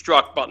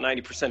construct about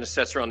 90% of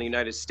sets around the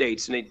United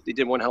States, and they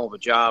did one hell of a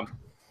job.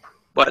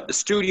 But the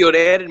studio,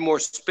 they added more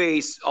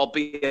space,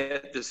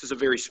 albeit this is a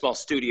very small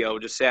studio.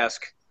 Just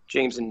ask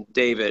James and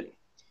David.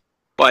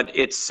 But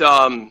it's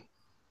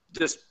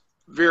just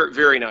very,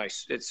 very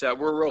nice. It's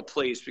we're real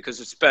pleased because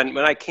it's been,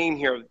 when I came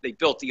here, they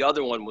built the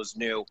other one was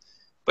new.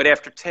 But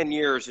after 10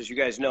 years, as you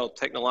guys know,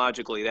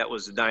 technologically, that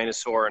was a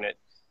dinosaur, and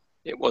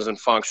it wasn't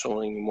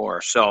functional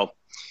anymore. So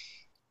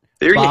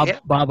there you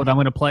have. Bob, what I'm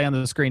going to play on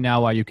the screen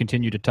now while you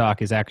continue to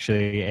talk is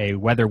actually a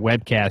weather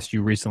webcast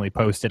you recently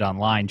posted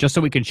online, just so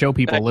we can show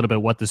people a little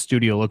bit what the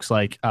studio looks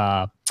like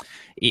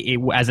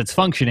as it's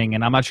functioning.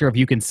 And I'm not sure if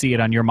you can see it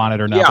on your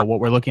monitor now, but what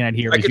we're looking at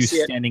here is you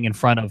standing in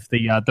front of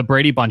the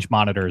Brady Bunch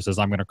monitors, as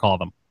I'm going to call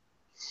them.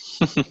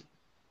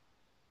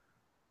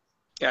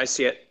 Yeah, I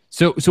see it.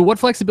 So what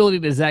flexibility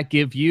does that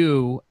give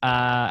you?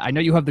 I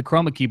know you have the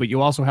chroma key, but you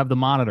also have the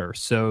monitor.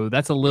 So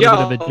that's a little bit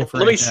of a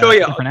different, let me show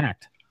you. Different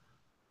act.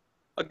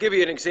 I'll give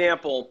you an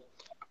example.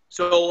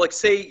 So, like,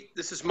 say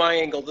this is my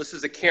angle. This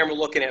is the camera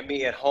looking at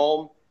me at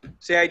home.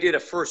 Say I did a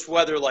first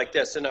weather like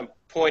this, and I'm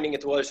pointing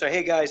at the weather, saying,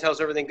 hey, guys, how's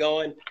everything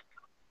going?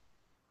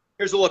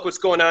 Here's a look what's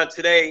going on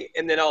today.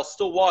 And then I'll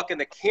still walk, and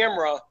the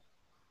camera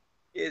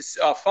is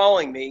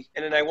following me.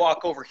 And then I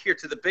walk over here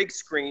to the big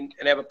screen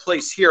and have a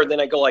place here. And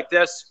then I go like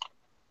this.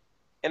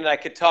 And then I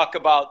could talk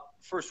about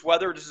first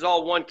weather. This is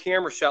all one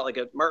camera shot, like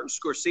a Martin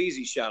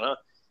Scorsese shot, huh?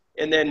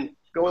 And then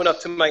going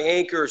up to my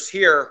anchors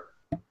here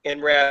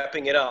and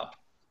wrapping it up.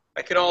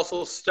 I could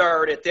also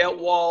start at that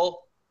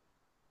wall.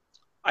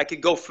 I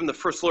could go from the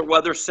First Alert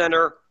Weather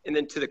Center and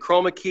then to the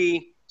chroma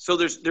key. So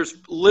there's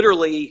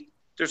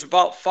there's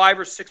about 5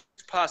 or 6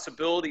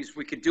 possibilities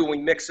we could do when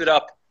we mix it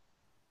up.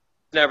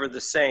 Never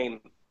the same,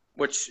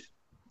 which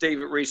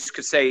David Reese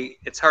could say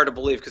it's hard to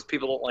believe because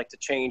people don't like to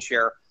change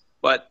here.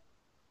 But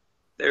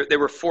they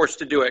were forced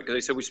to do it because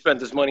they said, we spent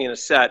this money in a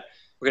set.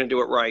 We're going to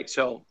do it right.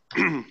 So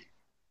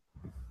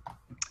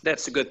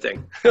that's a good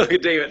thing. Look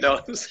at David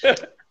knows.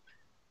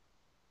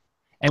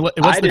 And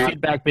what's the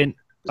feedback been?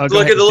 Oh,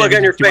 look at the look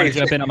on your face.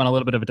 Jump in? I'm on a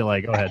little bit of a delay.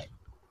 Go ahead.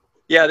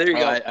 Yeah, there you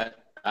go.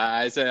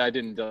 I said I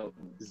didn't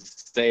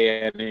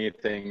say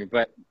anything,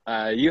 but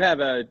you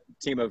have a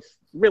team of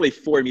really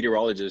 4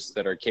 meteorologists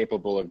that are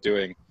capable of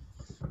doing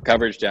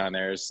coverage down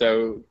there.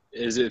 So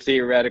is it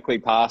theoretically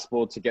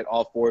possible to get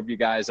all 4 of you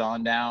guys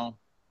on now?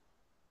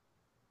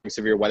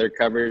 Severe weather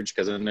coverage,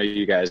 because I know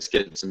you guys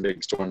get some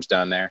big storms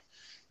down there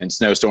and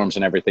snowstorms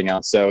and everything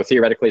else. So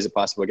theoretically, is it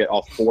possible to get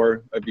all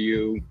 4 of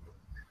you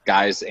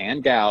guys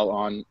and gal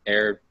on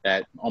air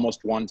at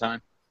almost one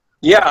time?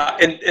 Yeah,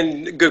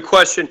 and good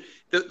question.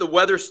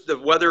 The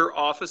weather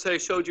office that I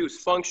showed you is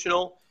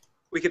functional.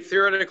 We could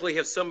theoretically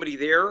have somebody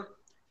there.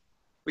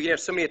 We can have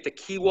somebody at the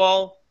key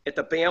wall, at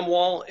the BAM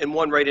wall, and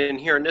one right in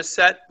here in this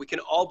set. We can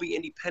all be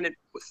independent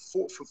with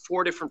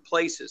 4 different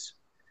places.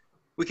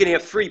 We can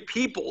have 3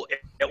 people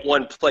at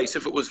one place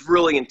if it was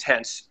really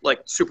intense,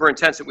 like super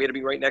intense, and we had to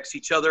be right next to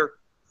each other.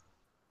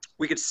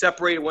 We could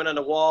separate one on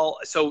the wall.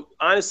 So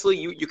honestly,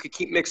 you could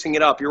keep mixing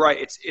it up. You're right.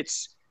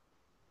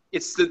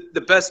 It's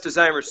the best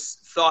designers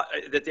thought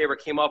that they ever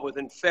came up with.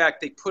 In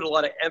fact, they put a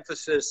lot of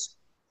emphasis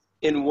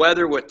in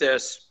weather with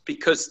this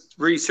because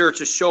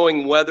research is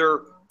showing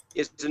weather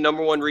is the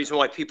number one reason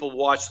why people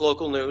watch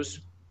local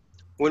news.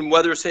 When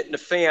weather's hitting the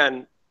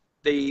fan,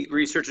 the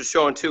research is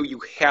showing too,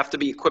 you have to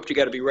be equipped. You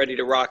got to be ready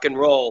to rock and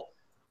roll,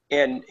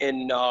 and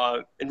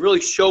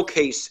really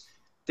showcase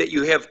that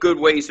you have good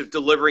ways of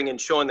delivering and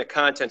showing the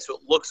content so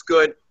it looks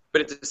good,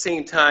 but at the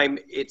same time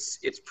it's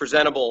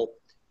presentable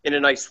in a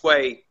nice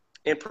way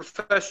and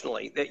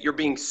professionally, that you're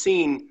being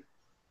seen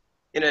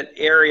in an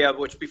area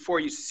which before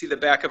you used to see the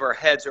back of our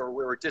heads or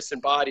we were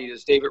disembodied,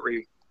 as David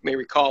may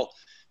recall,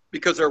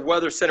 because our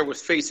weather center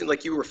was facing,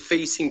 like you were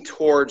facing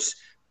towards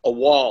a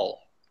wall,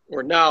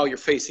 or now you're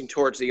facing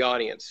towards the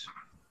audience.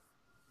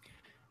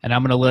 And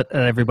I'm going to let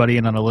everybody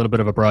in on a little bit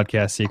of a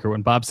broadcast secret.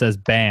 When Bob says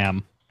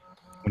BAM,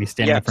 when he's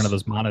standing in front of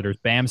those monitors,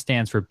 BAM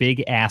stands for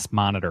Big Ass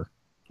Monitor.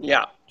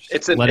 Yeah.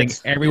 Letting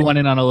everyone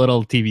in on a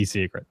little TV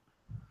secret.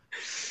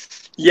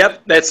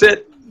 Yep, that's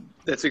it.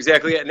 That's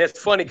exactly it. And it's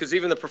funny because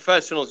even the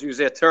professionals use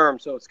that term,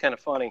 so it's kind of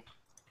funny.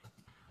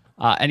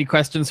 Any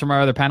questions from our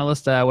other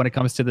panelists when it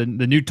comes to the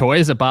new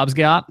toys that Bob's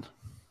got?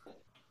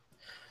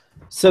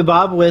 So,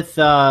 Bob, with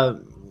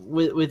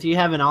you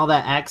having all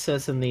that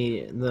access in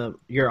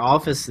your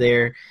office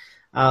there,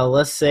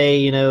 let's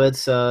say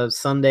it's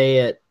Sunday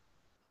at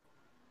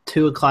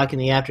 2:00 in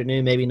the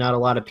afternoon. Maybe not a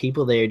lot of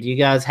people there. Do you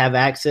guys have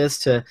access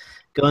to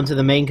go into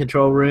the main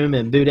control room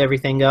and boot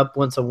everything up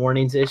once a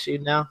warning's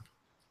issued now?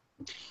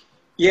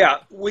 Yeah,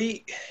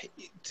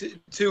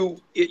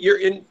 you're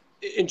in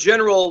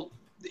general.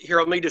 Here,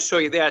 let me just show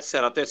you that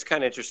setup. That's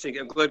kind of interesting.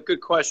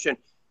 Good question.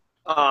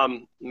 Let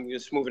me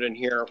just move it in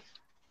here.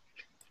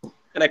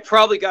 And I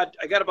got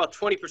about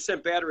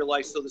 20% battery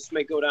life, so this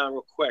may go down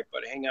real quick.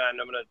 But hang on,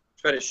 I'm going to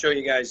try to show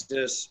you guys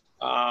this.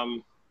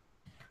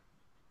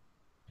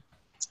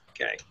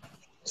 Okay,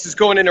 this is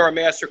going into our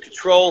master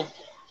control.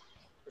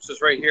 This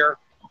is right here.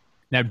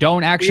 Now,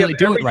 don't actually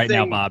do it right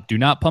now, Bob. Do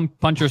not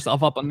punch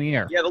yourself up on the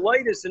air. Yeah, the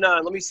light isn't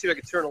on. Let me see if I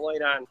can turn the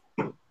light on.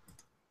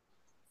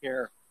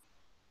 Here.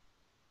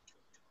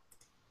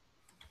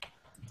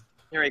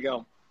 There you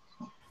go.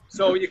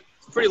 So it's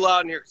pretty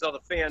loud in here because all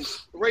the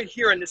fans. Right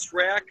here in this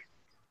rack,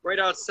 right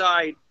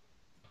outside,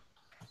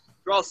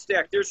 they're all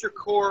stacked. There's your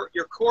core.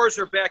 Your cores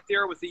are back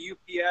there with the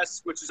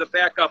UPS, which is a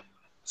backup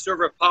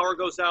server if power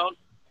goes out.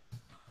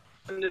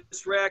 In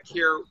this rack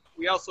here,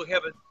 we also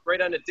have it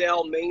right on the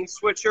Dell main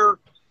switcher.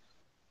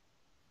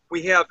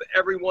 We have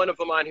every one of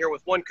them on here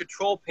with one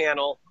control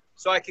panel,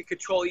 so I can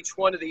control each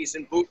one of these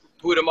and boot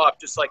them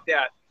up just like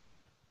that.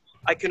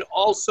 I can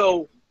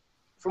also,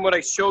 from what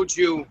I showed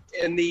you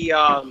in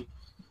the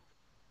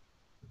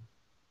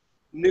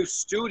new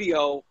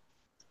studio,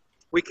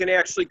 we can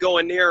actually go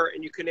in there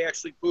and you can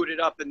actually boot it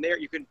up in there.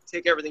 You can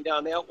take everything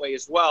down that way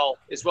as well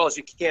as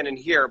you can in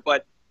here.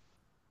 But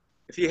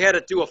if you had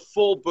to do a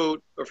full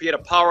boot or if you had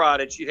a power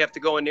outage, you'd have to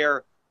go in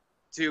there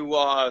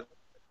to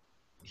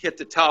hit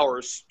the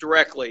towers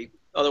directly.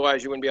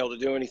 Otherwise, you wouldn't be able to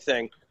do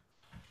anything.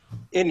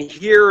 In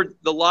here,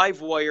 the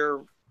live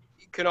wire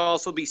can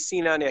also be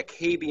seen on a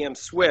KBM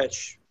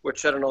switch,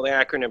 which I don't know the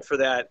acronym for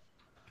that,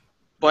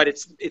 but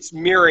it's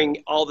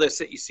mirroring all this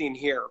that you see in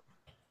here.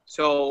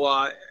 So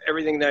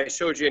everything that I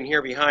showed you in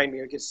here behind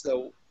me against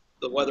the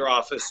weather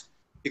office,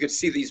 you can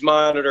see these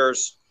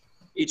monitors.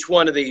 Each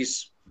one of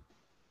these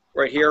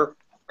right here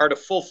are to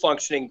full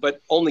functioning, but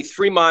only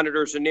 3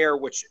 monitors in there,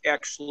 which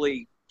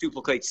actually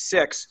duplicates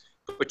 6,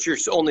 but you're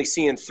only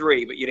seeing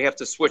 3, but you'd have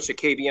to switch the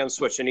KBM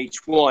switch in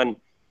each one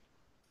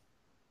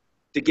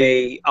to get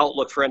a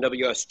outlook for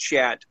NWS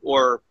chat,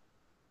 or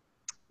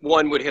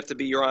one would have to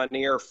be you're on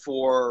air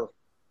for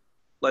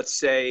let's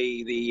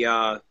say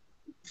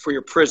for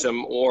your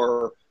Prism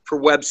or for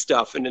web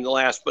stuff. And then the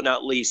last but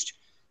not least,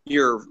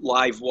 your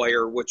live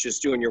wire, which is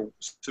doing your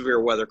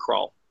severe weather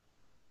crawl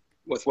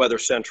with Weather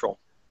Central.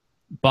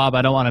 Bob,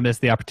 I don't want to miss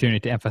the opportunity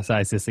to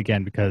emphasize this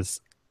again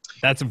because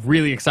that's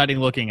really exciting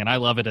looking, and I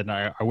love it, and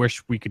I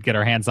wish we could get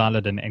our hands on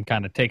it and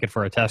kind of take it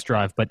for a test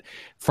drive. But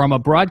from a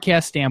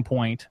broadcast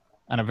standpoint,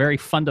 on a very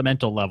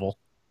fundamental level,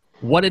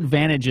 what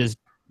advantages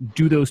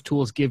do those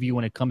tools give you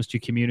when it comes to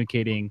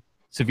communicating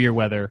severe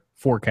weather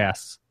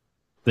forecasts,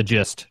 the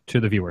gist, to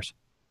the viewers?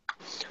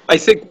 I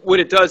think what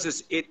it does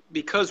is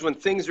because when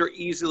things are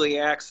easily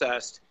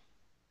accessed,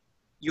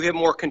 you have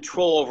more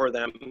control over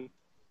them,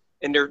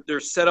 and they're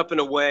set up in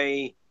a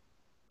way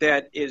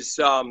that is,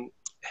 how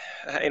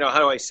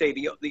do I say,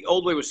 the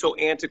old way was so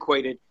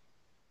antiquated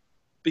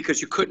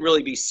because you couldn't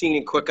really be seen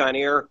and quick on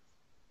air.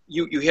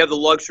 You have the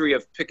luxury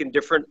of picking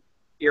different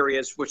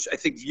areas, which I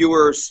think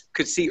viewers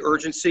could see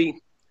urgency.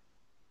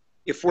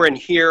 If we're in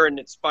here and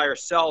it's by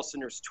ourselves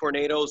and there's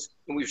tornadoes,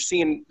 and we're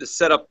seeing the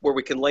setup where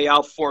we can lay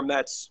out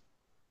formats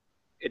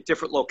at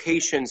different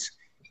locations,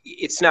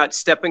 it's not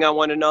stepping on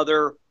one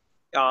another.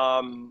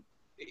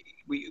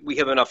 We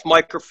have enough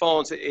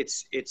microphones.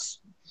 It's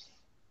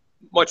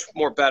much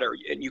more better,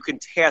 and you can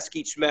task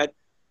each Met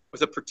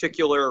with a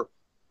particular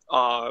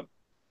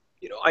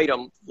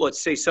item.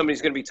 Let's say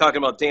somebody's going to be talking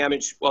about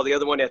damage, while the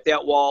other one at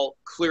that wall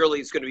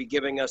clearly is going to be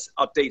giving us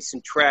updates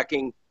and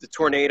tracking the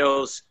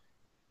tornadoes.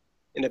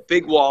 And a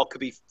big wall could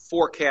be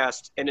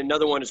forecast, and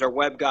another one is our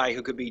web guy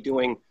who could be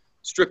doing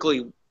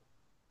strictly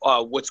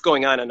what's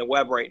going on the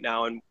web right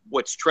now and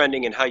what's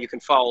trending and how you can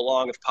follow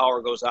along if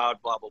power goes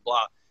out, blah, blah,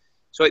 blah.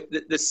 So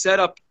the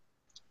setup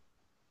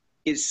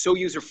is so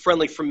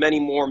user-friendly for many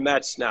more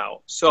Mets now.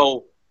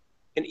 So,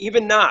 and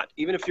even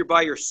if you're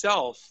by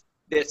yourself,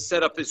 that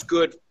setup is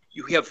good.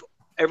 You have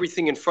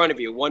everything in front of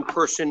you. One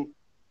person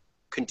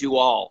can do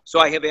all. So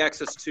I have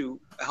access to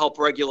help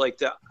regulate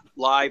the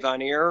live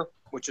on air,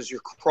 which is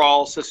your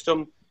crawl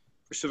system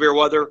for severe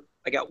weather.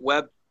 I got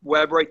web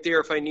right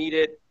there if I need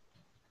it.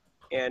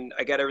 And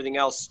I got everything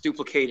else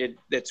duplicated.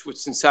 That's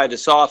what's inside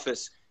this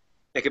office.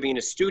 That could be in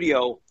a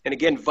studio. And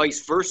again,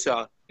 vice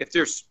versa. If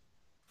there's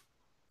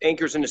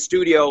anchors in the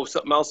studio,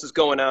 something else is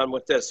going on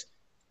with this,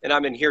 and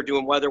I'm in here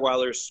doing weather while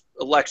there's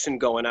election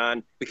going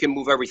on, we can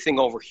move everything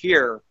over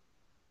here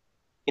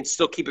and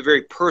still keep it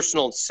very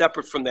personal and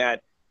separate from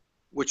that,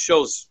 which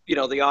shows,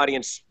 the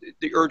audience,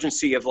 the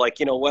urgency of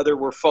whether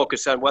we're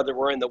focused on whether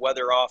we're in the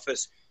weather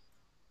office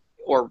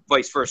or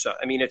vice versa.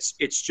 I mean,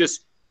 it's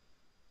just,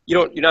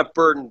 you're not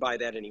burdened by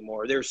that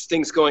anymore. There's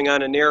things going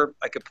on in there.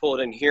 I could pull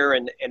it in here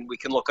and we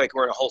can look like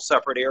we're in a whole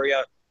separate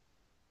area,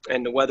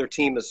 and the weather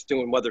team is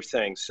doing weather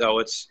things. So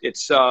it's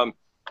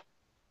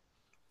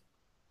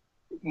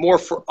more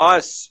for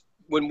us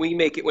when we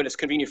make it, when it's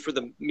convenient for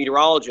the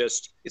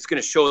meteorologist, it's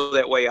going to show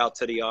that way out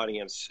to the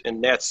audience.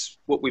 And that's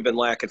what we've been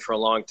lacking for a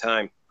long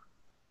time,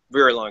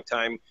 very long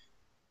time.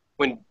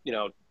 When,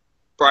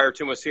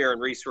 Briarton was here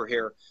and Reese were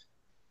here,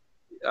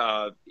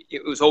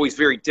 it was always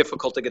very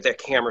difficult to get that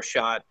camera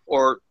shot,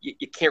 or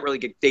you can't really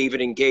get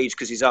David engaged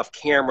because he's off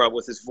camera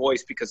with his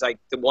voice because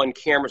the one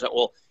camera's on.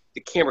 Well,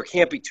 the camera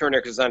can't be turned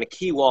there because it's on a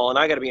key wall, and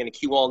I got to be on a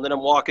key wall, and then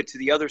I'm walking to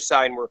the other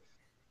side, and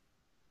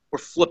we're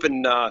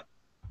flipping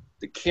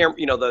the camera,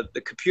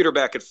 the computer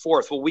back and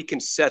forth. Well, we can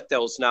set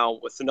those now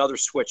with another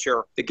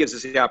switcher that gives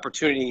us the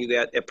opportunity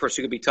that a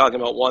person could be talking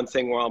about one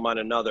thing while I'm on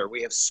another.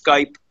 We have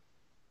Skype,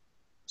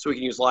 so we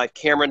can use live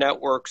camera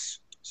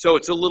networks. So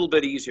it's a little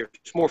bit easier.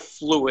 It's more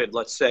fluid,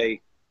 let's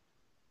say.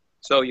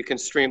 So you can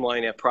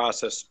streamline that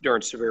process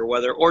during severe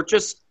weather, or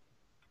just,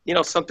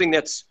 something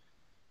that's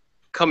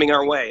coming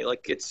our way.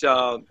 Like it's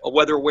a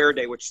Weather Aware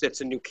Day, which that's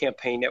a new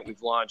campaign that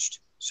we've launched.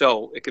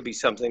 So it could be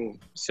something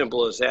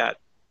simple as that.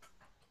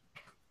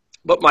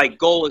 But my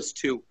goal is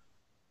to,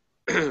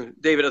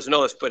 David doesn't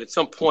know this, but at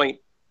some point,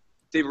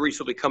 David Reese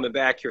will be coming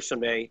back here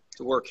someday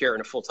to work here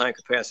in a full-time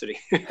capacity.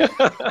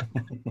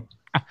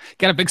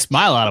 Got a big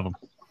smile out of him.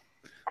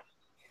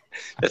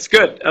 That's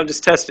good. I'm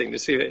just testing to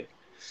see.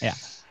 Yeah.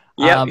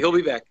 Yeah, he'll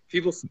be back.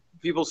 People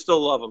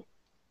still love him.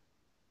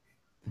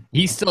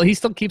 He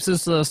still keeps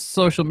his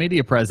social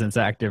media presence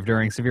active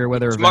during severe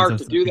weather Smart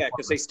events. Smart to do that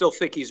because they still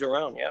think he's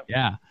around. Yeah.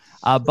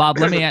 Yeah. Bob,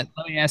 let me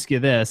ask you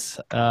this.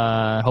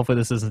 Hopefully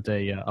this isn't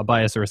a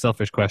bias or a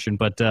selfish question,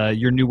 but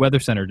your new weather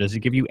center, does it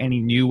give you any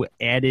new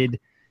added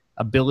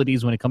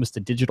abilities when it comes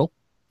to digital?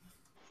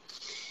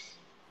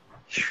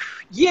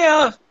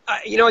 Yeah.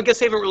 I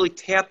guess I haven't really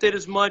tapped it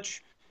as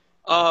much.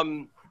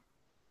 I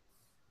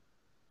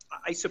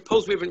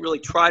suppose we haven't really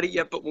tried it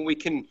yet, but when we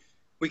could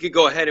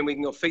go ahead and we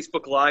can go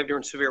Facebook Live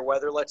during severe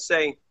weather, let's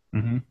say.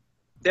 Mm-hmm.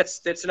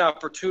 That's an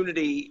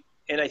opportunity,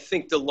 and I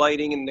think the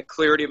lighting and the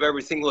clarity of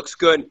everything looks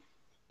good.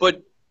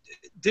 But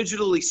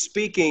digitally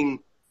speaking,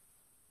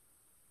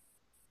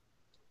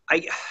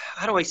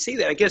 how do I say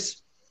that? I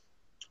guess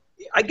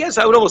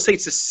I would almost say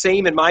it's the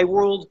same in my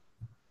world,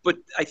 but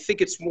I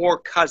think it's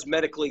more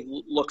cosmetically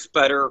looks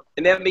better,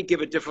 and that may give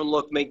a different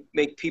look,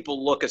 make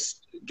people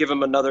give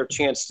them another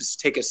chance to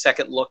take a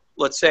second look.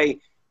 Let's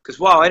say because,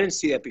 wow, I didn't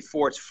see that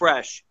before. It's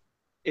fresh.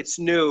 It's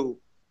new.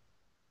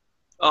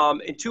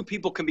 And two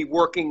people can be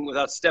working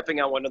without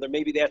stepping on one another.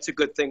 Maybe that's a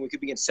good thing. We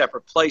could be in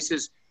separate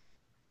places.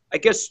 I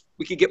guess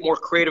we could get more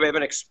creative. I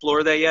haven't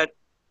explored that yet.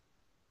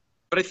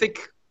 But I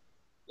think,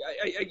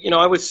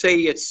 I would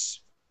say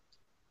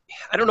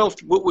I don't know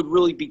what would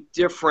really be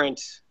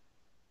different,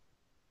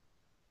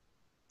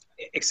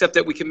 except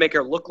that we can make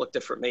our look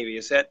different maybe.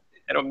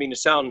 I don't mean to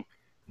sound...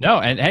 No,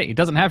 and hey, it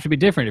doesn't have to be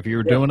different. If you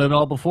were doing it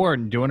all before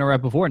and doing it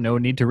right before, no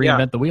need to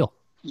reinvent the wheel.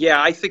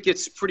 Yeah, I think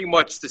it's pretty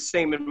much the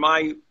same in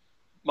my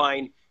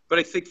mind, but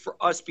I think for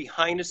us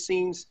behind the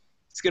scenes,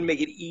 it's going to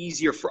make it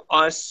easier for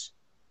us.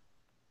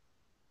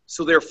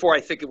 So therefore,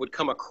 I think it would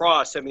come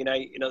across. I mean,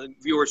 the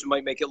viewers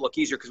might make it look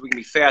easier because we can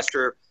be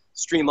faster,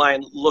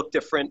 streamlined, look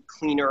different,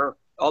 cleaner.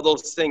 All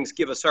those things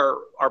give us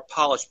our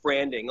polished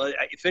branding.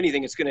 If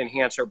anything, it's going to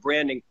enhance our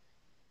branding,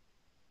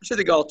 which I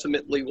think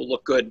ultimately will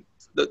look good.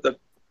 The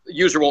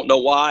user won't know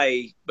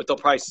why, but they'll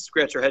probably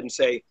scratch their head and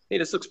say, hey,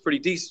 this looks pretty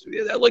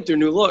decent. I like their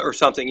new look or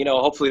something.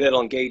 Hopefully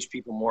that'll engage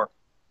people more.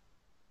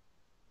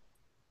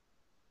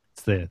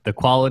 It's the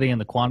quality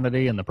and the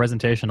quantity and the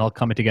presentation all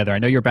coming together. I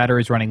know your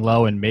battery's running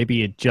low, and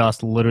maybe it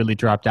just literally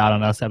dropped out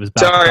on us. I was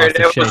about to cross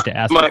to Shay to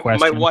ask a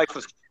question. My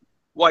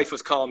wife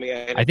was calling me.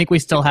 I think we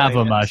still have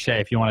him,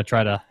 Shay, if you want to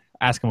try to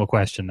ask him a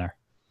question there.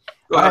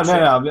 No.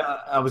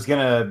 I was going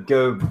to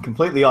go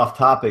completely off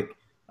topic.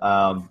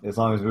 As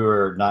long as we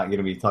were not going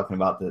to be talking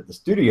about the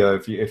studio,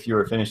 if you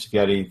were finished, if you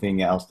had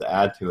anything else to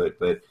add to it.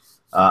 But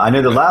I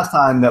know the last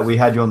time that we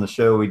had you on the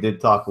show, we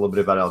did talk a little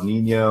bit about El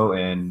Nino,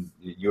 and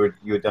you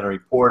had done a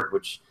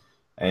report,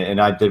 and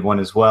I did one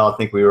as well. I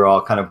think we were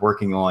all kind of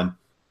working on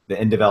the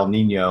end of El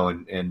Nino,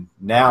 and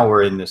now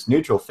we're in this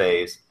neutral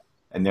phase,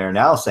 and they're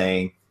now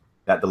saying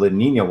that the La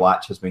Nina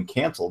watch has been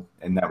canceled,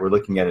 and that we're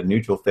looking at a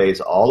neutral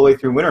phase all the way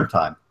through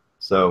wintertime.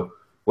 So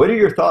what are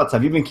your thoughts?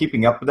 Have you been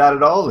keeping up with that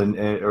at all,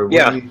 or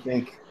what do you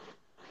think?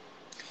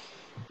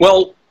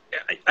 Well,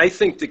 I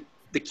think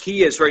the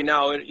key is right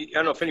now, I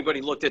don't know if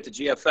anybody looked at the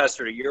GFS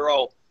or the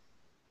Euro,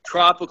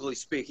 tropically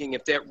speaking,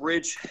 if that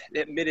ridge,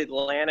 that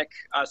mid-Atlantic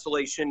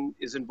oscillation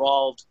is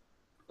involved,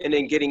 and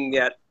then getting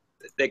that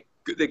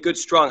good,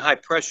 strong, high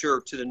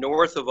pressure to the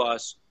north of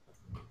us,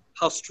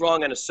 how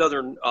strong on a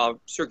southern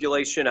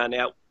circulation on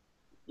that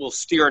will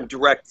steer and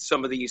direct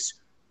some of these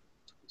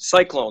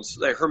cyclones.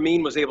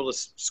 Hermine was able to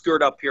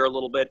skirt up here a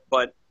little bit,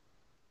 but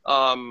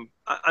I'm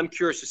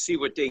curious to see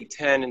what day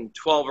 10 and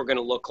 12 are going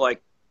to look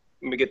like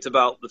when we get to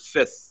about the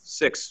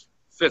 5th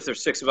or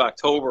 6th of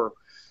October.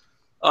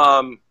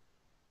 I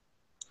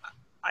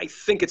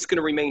think it's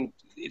going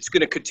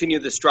to continue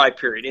this dry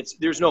period.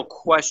 There's no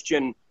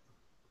question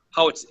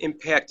how it's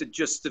impacted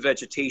just the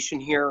vegetation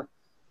here.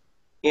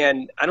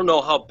 And I don't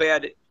know how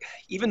bad,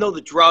 even though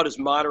the drought is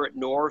moderate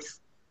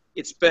north,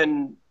 it's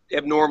been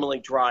abnormally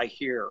dry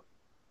here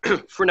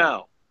for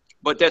now.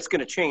 But that's going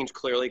to change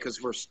clearly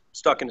because we're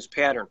stuck in this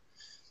pattern.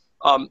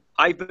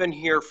 I've been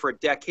here for a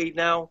decade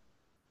now.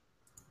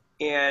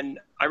 And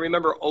I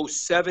remember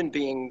 2007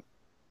 being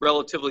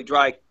relatively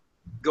dry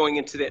going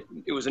into that.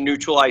 It was a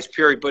neutralized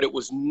period, but it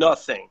was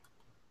nothing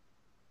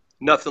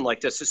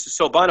like this. This is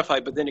so bona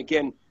fide, but then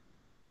again,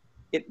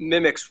 it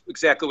mimics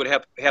exactly what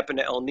happened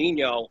to El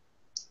Nino.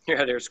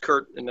 Here, there's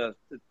Kurt in the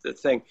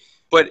thing.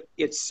 But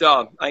it's,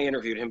 I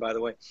interviewed him, by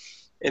the way,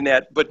 in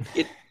that. But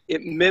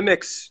it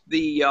mimics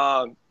the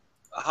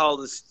how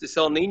this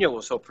El Nino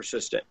was so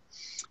persistent.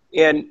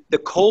 And the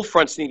cold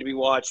fronts need to be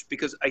watched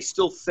because I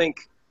still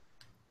think,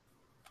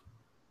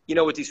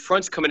 with these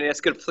fronts coming in,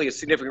 that's going to play a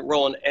significant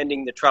role in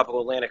ending the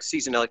tropical Atlantic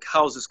season. Like,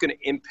 how is this going to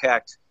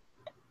impact,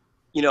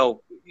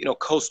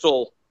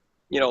 coastal,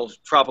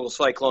 tropical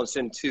cyclones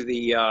into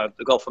the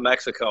Gulf of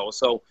Mexico?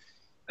 So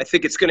I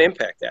think it's going to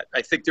impact that.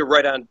 I think they're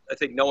right on. I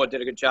think NOAA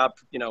did a good job,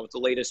 with the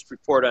latest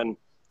report on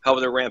how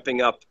they're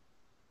ramping up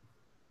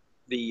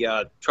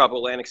the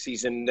tropical Atlantic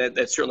season.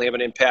 That certainly have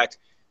an impact.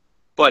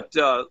 But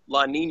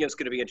La Nina is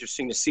going to be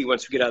interesting to see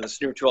once we get out of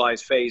this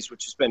neutralized phase,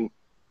 which has been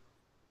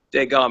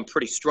daggone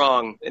pretty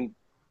strong and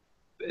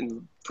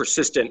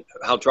persistent,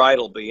 how dry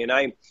it'll be. And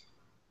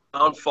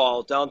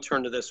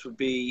downturn to this would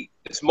be,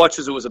 as much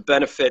as it was a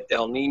benefit,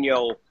 El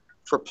Nino,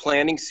 for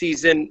planting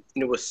season,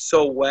 and it was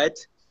so wet,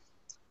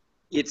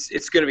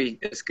 it's going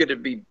to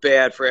be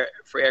bad for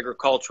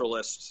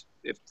agriculturalists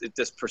if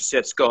this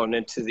persists going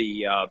into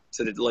the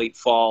late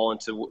fall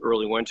into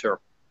early winter,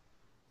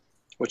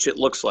 which it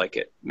looks like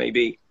it may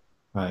be.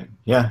 Right.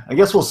 Yeah. I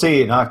guess we'll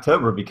see in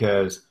October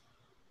because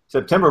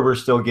September we're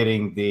still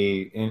getting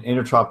the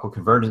intertropical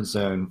convergence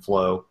zone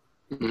flow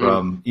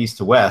from east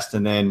to west,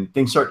 and then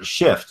things start to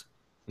shift.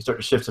 They start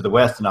to shift to the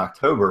west in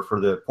October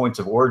for the points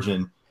of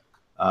origin.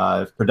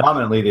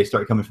 Predominantly, they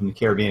start coming from the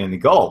Caribbean and the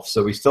Gulf.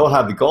 So we still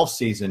have the Gulf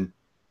season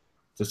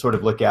to sort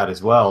of look at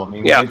as well. I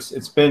mean,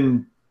 it's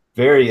been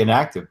very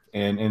inactive,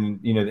 and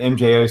the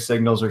MJO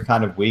signals are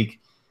kind of weak.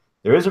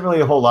 There isn't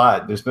really a whole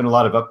lot. There's been a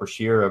lot of upper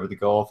shear over the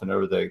Gulf and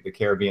over the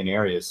Caribbean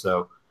areas.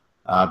 So,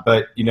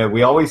 but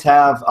we always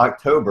have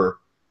October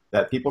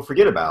that people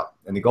forget about,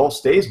 and the Gulf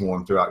stays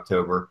warm through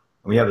October.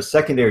 we have a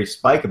secondary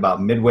spike about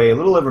a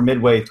little over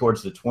midway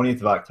towards the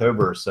 20th of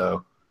October or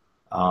so,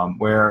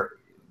 where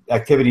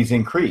activity's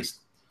increased.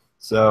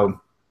 So,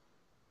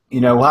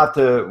 we'll have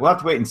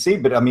to wait and see.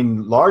 But I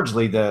mean,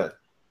 largely the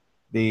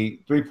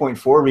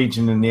 3.4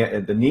 region and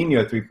the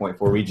Nino 3.4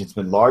 region's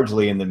been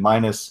largely in the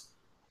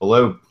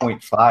below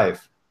 0.5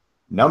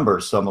 number.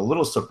 So I'm a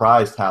little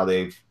surprised how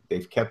they've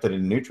kept it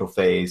in neutral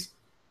phase,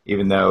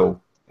 even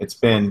though it's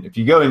been. If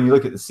you go and you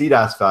look at the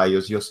CDOS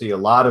values, you'll see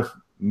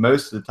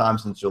most of the time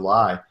since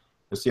July,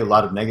 you'll see a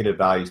lot of negative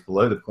values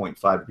below the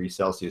 0.5 degrees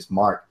Celsius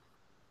mark.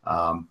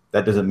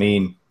 That doesn't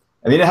mean.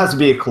 I mean, it has to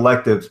be a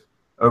collective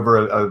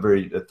over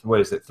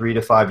what is it, 3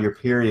 to 5 year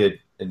period,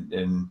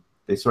 and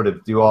they sort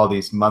of do all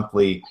these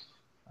monthly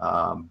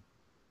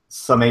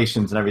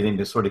summations and everything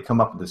to sort of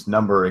come up with this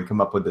number and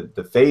come up with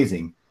the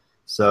phasing.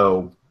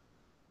 So,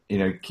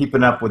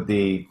 keeping up with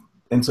the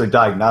INSO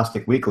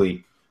Diagnostic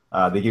Weekly,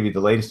 they give you the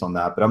latest on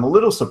that. But I'm a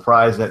little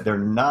surprised that they're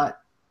not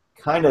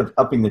kind of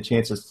upping the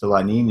chances to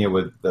La Nina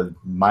with the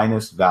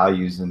minus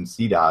values in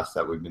CDOS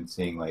that we've been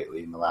seeing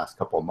lately in the last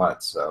couple of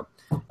months. So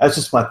that's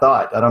just my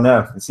thought. I don't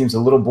know. It seems a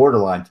little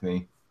borderline to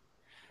me.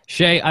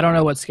 Shay, I don't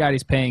know what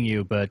Scotty's paying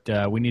you, but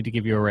we need to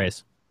give you a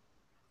raise.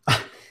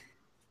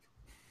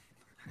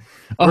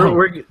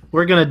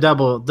 We're gonna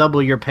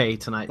double your pay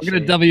tonight. We're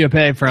gonna double your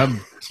pay from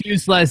 2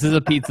 slices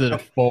of pizza to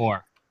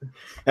 4.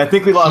 I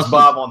think we lost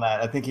Bob on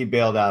that. I think he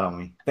bailed out on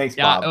me. Thanks,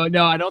 Bob. Oh,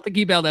 no, I don't think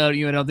he bailed out on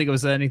you. I don't think it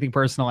was anything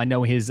personal. I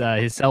know his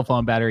cell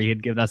phone battery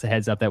had given us a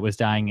heads up that was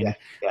dying,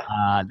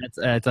 and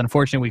it's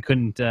unfortunate we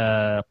couldn't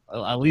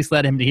at least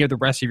let him to hear the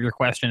rest of your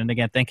question. And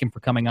again, thank him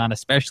for coming on,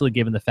 especially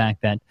given the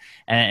fact that,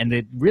 and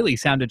it really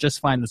sounded just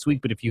fine this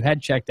week. But if you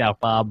had checked out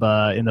Bob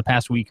in the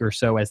past week or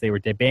so as they were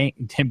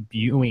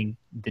debuting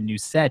the new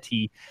set,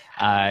 he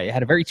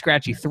had a very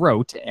scratchy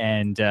throat,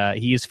 and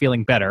he is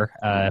feeling better.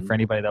 For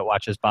anybody that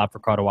watches Bob for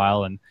quite a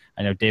while, and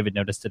I know David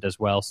noticed it as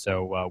well.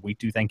 So we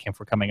do thank him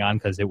for coming on,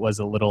 because it was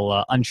a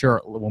little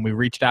unsure when we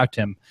reached out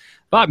to him.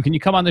 Bob, can you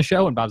come on the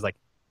show? And Bob's like,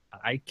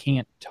 I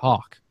can't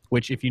talk.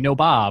 Which, if you know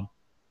Bob,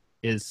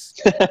 is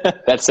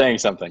that's saying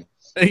something.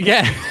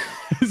 Yeah.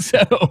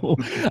 So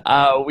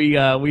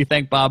we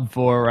thank Bob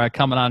for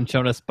coming on and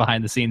showing us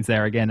behind the scenes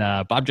there. Again,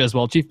 Bob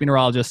Jeswell, Chief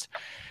Meteorologist,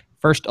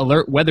 First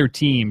Alert Weather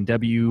Team,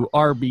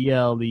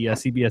 WRBL, the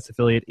CBS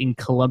affiliate in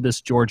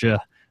Columbus,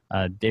 Georgia.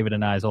 David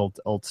and I's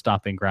old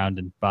stomping ground,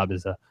 and Bob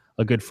is a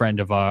good friend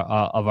of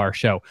our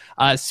show.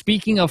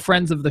 Speaking of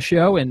friends of the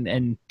show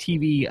and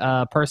TV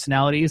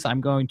personalities,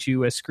 I'm going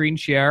to screen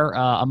share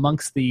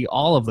amongst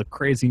all of the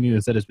crazy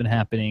news that has been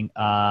happening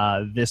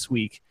this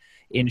week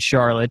in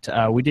Charlotte.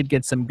 We did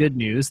get some good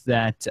news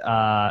that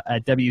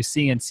at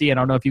WCNC, I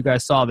don't know if you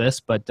guys saw this,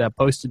 but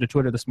posted to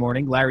Twitter this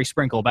morning, Larry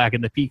Sprinkle back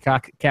in the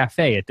Peacock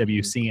Cafe at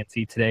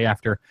WCNC today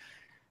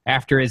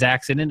after his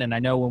accident. And I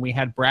know when we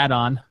had Brad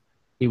on,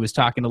 he was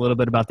talking a little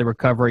bit about the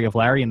recovery of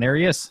Larry, and there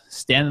he is,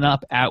 standing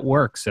up at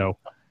work. So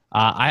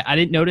I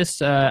didn't notice,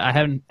 I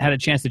haven't had a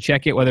chance to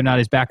check it, whether or not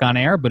he's back on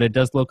air, but it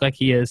does look like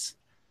he is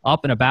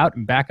up and about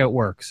and back at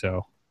work.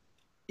 So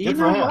you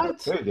know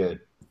what? Very good.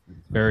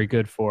 Very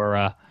good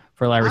for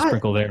Larry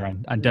Sprinkle there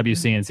on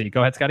WCNC.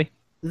 Go ahead, Scotty.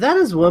 That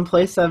is one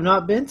place I've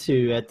not been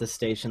to at the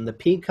station, the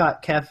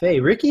Peacock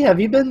Cafe. Ricky, have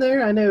you been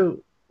there? I know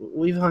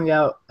we've hung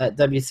out at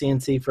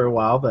WCNC for a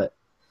while, but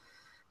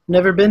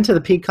never been to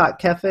the Peacock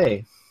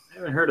Cafe.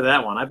 I haven't heard of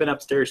that one. I've been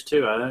upstairs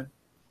too. I'll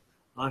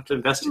have to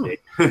investigate.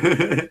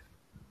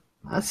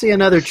 I see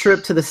another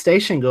trip to the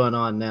station going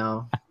on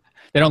now.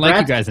 They don't like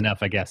you guys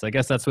enough, I guess. I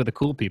guess that's where the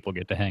cool people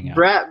get to hang out.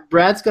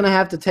 Brad's going to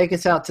have to take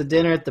us out to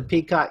dinner at the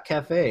Peacock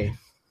Cafe.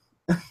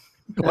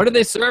 What do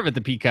they serve at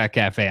the Peacock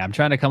Cafe? I'm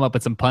trying to come up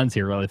with some puns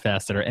here really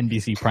fast that are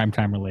NBC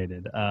primetime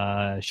related.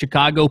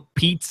 Chicago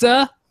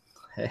pizza?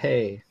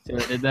 Hey. See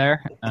what I did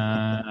there?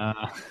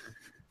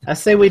 I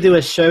say we do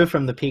a show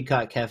from the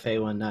Peacock Cafe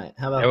one night.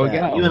 How about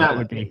that? Go. You and that I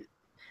would be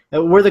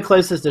we're the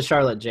closest to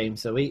Charlotte,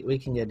 James, so we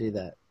can go do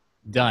that.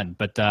 done.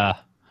 But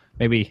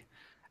maybe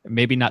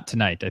not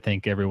tonight. I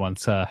think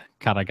everyone's kind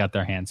of got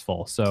their hands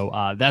full. So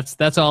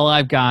that's all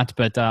I've got.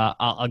 But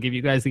I'll give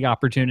you guys the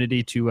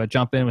opportunity to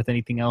jump in with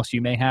anything else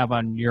you may have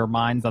on your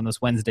minds on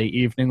this Wednesday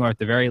evening, or at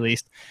the very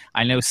least,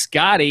 I know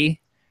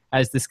Scotty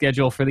has the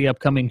schedule for the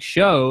upcoming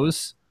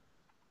shows.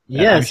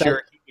 Yes, I'm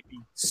sure he would be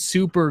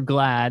super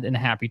glad and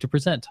happy to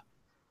present.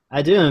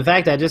 I do. In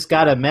fact, I just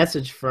got a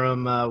message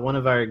from one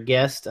of our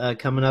guests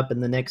coming up in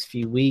the next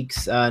few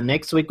weeks.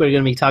 Next week, we're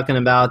going to be talking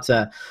about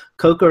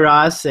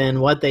Kokoros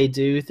and what they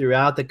do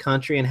throughout the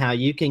country and how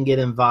you can get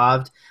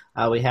involved.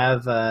 We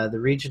have the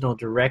regional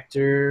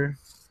director,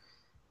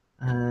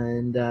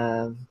 and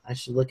I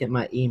should look at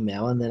my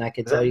email, and then I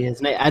can tell you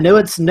his name. I know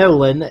it's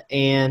Nolan,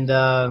 and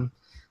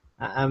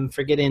I'm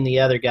forgetting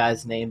the other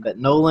guy's name, but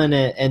Nolan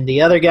and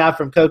the other guy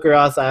from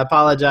Kokoros, I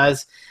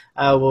apologize,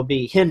 will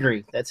be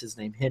Henry. That's his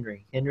name,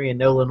 Henry. Henry and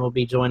Nolan will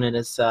be joining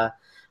us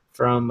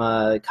from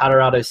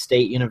Colorado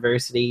State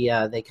University.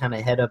 They kind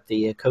of head up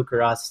the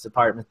Kokoros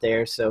department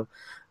there. So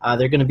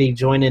They're going to be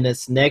joining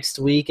us next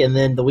week, and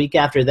then the week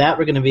after that,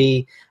 we're going to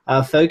be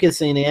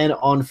focusing in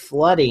on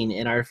flooding.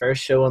 And our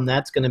first show on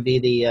that's going to be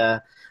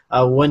the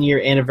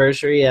 1-year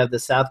anniversary of the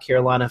South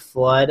Carolina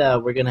flood.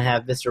 We're going to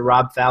have Mr.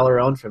 Rob Fowler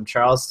on from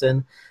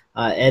Charleston,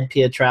 Ed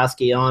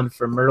Piotrowski on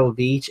from Myrtle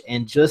Beach,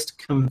 and just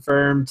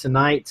confirmed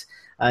tonight,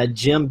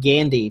 Jim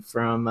Gandy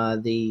from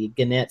the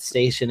Gannett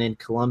station in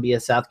Columbia,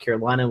 South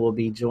Carolina, will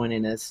be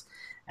joining us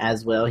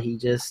as well. He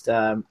just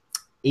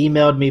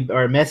emailed me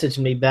or messaged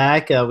me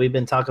back. We've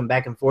been talking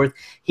back and forth.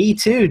 He,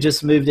 too,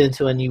 just moved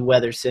into a new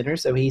weather center,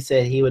 so he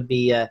said he would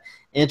be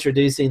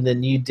introducing the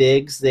new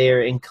digs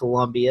there in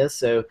Columbia.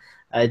 So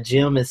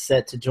Jim is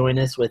set to join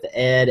us with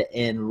Ed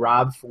and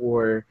Rob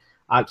for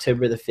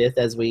October the 5th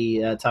as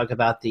we talk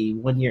about the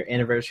 1-year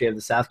anniversary of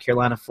the South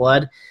Carolina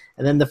flood.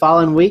 And then the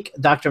following week,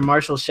 Dr.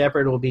 Marshall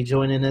Shepard will be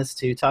joining us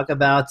to talk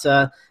about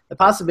the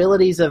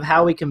possibilities of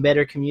how we can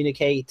better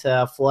communicate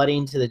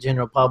flooding to the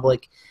general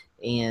public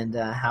and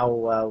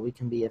how we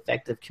can be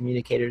effective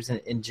communicators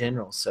in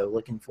general. So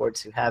looking forward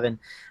to having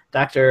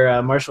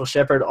Dr. Marshall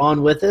Shepard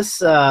on with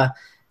us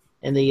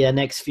in the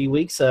next few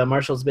weeks.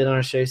 Marshall's been on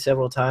our show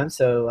several times,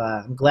 so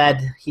I'm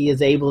glad he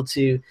is able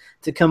to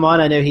come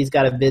on. I know he's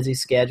got a busy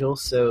schedule,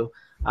 so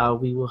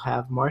we will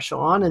have Marshall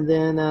on. And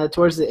then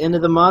towards the end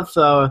of the month,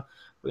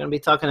 we're going to be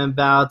talking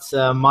about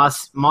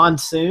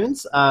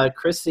monsoons.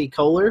 Chrissy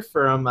Kohler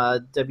from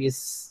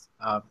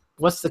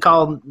what's the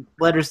call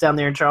letters down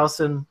there in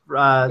Charleston,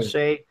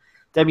 Shay?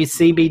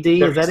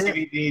 WCBD, is that it?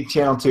 WCBD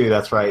Channel 2,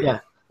 that's right.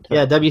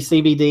 Yeah,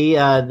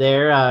 WCBD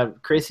there.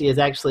 Chrissy is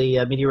actually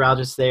a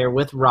meteorologist there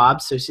with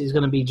Rob, so she's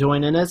going to be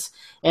joining us.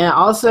 And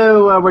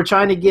also we're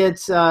trying to get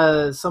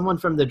someone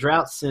from the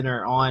Drought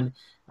Center on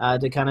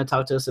to kind of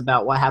talk to us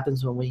about what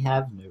happens when we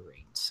have no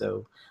rain.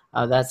 So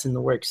that's in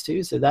the works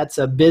too. So that's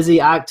a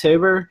busy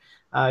October.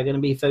 Going to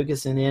be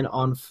focusing in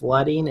on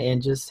flooding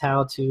and just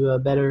how to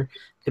better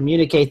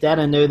communicate that.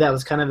 I know that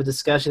was kind of a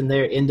discussion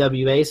there at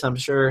NWA, so I'm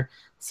sure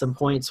some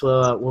points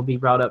will be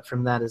brought up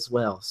from that as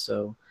well.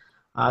 So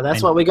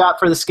that's what we got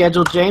for the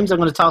schedule. James, I'm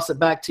going to toss it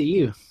back to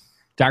you.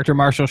 Dr.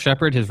 Marshall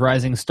Shepard, his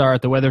rising star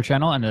at the Weather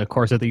Channel and, of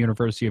course, at the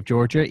University of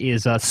Georgia,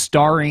 is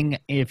starring,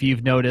 if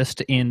you've noticed,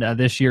 in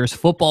this year's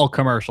football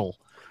commercial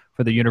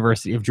for the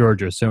University of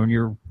Georgia. So when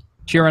you're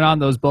cheering on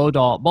those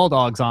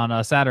Bulldogs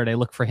on Saturday,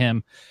 look for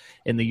him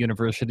in the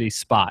university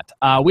spot.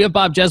 We have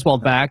Bob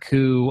Jeswald back,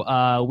 who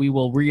we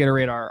will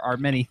reiterate our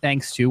many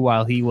thanks to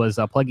while he was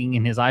plugging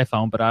in his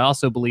iPhone. But I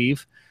also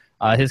believe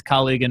his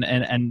colleague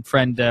and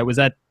friend, was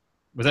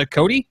that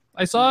Cody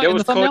I saw in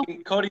the thumbnail?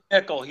 Cody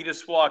Nickel. He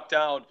just walked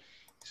out.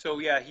 So,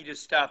 yeah, he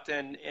just stopped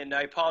in. And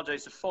I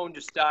apologize. The phone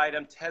just died.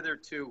 I'm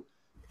tethered to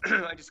 –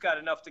 I just got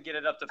enough to get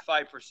it up to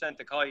 5%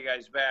 to call you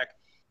guys back.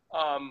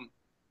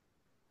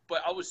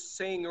 But I was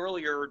saying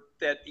earlier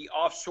that the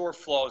offshore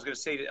flow –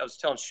 I was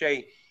telling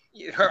Shay –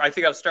 I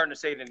think I was starting to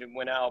say it and it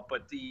went out.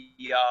 But the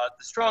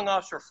strong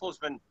offshore flow has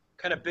been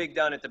kind of big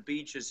down at the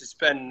beaches. It's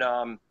been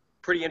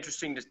pretty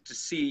interesting to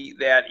see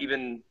that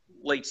even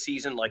late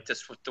season like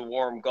this with the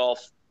warm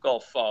Gulf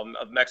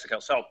of Mexico.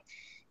 So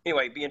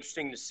anyway, it'd be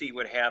interesting to see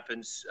what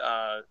happens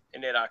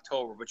in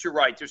October. But you're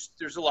right,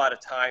 there's a lot of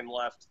time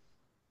left,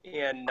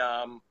 and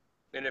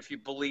if you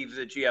believe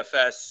the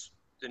GFS,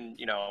 then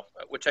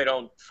which I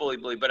don't fully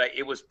believe, but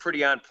it was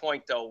pretty on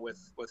point though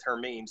with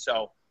Hermine.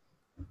 So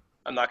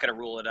I'm not going to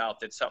rule it out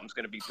that something's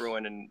going to be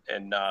brewing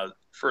in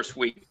first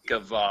week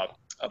of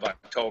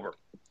October.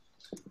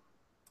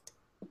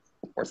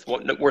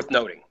 Worth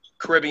noting.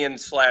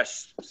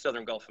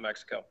 Caribbean/Southern Gulf of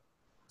Mexico.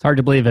 It's hard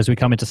to believe as we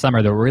come into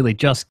summer that we're really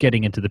just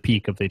getting into the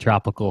peak of the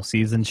tropical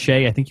season.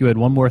 Shay, I think you had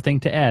one more thing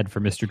to add for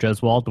Mr.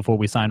 Jeswald before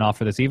we sign off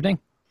for this evening.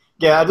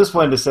 Yeah, I just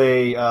wanted to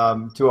say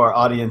to our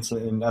audience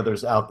and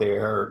others out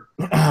there,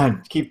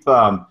 keep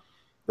the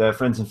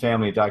friends and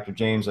family of Dr.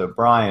 James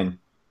O'Brien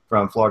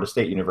from Florida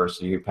State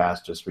University, who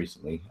passed just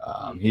recently.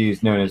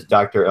 He's known as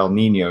Dr. El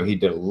Nino. He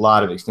did a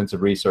lot of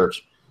extensive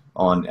research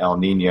on El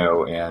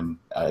Nino, and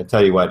I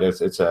tell you what,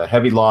 it's a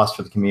heavy loss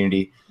for the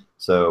community.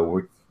 So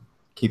we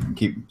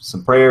keep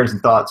some prayers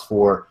and thoughts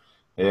for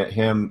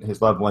him,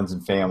 his loved ones,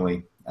 and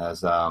family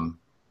as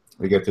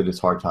we go through this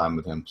hard time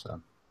with him.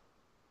 So,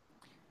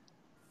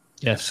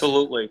 yes,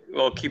 absolutely.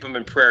 We'll keep him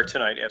in prayer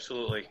tonight.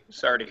 Absolutely.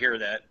 Sorry to hear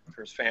that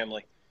for his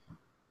family.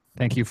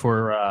 Thank you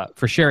for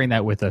sharing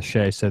that with us,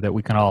 Shay, so that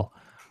we can all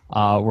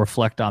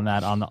reflect on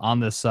that on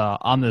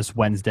this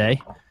Wednesday.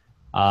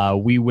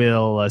 We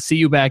will see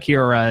you back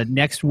here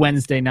next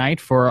Wednesday night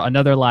for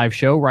another live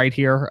show right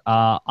here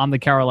on the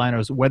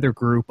Carolinas Weather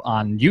Group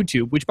on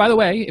YouTube, which, by the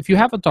way, if you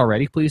haven't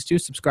already, please do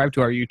subscribe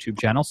to our YouTube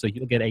channel so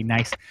you'll get a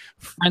nice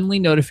friendly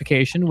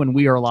notification when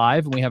we are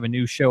live and we have a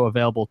new show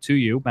available to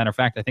you. Matter of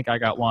fact, I think I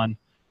got one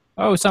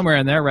somewhere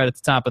in there right at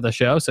the top of the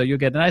show. So you'll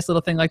get a nice little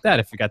thing like that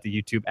if you got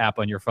the YouTube app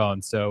on your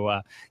phone. So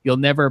you'll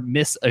never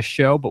miss a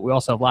show, but we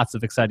also have lots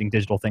of exciting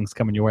digital things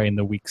coming your way in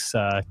the weeks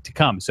to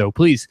come. So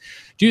please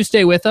do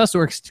stay with us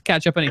or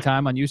catch up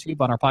anytime on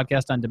YouTube on our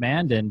podcast on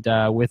demand. And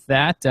with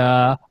that,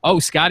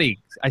 Scotty,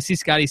 I see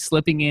Scotty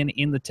slipping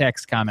in the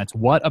text comments.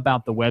 What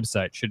about the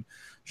website?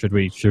 Should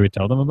we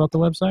tell them about the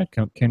website?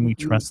 Can we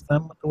trust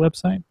them with the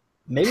website?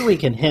 Maybe we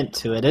can hint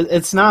to it.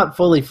 It's not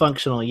fully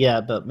functional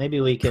yet, but maybe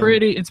we can.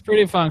 It's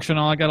pretty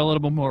functional. I got a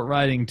little bit more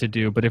writing to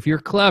do, but if you're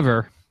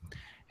clever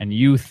and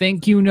you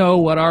think you know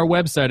what our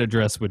website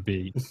address would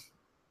be,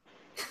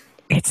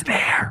 it's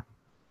there.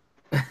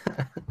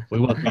 We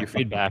welcome your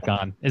feedback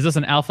on. Is this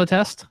an alpha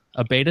test?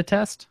 A beta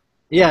test?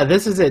 Yeah,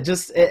 this is it.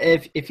 Just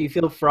if you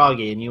feel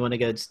froggy and you want to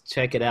go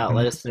check it out,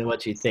 let us know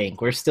what you think.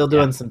 We're still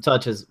doing some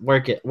touches,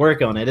 work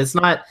on it. It's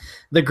not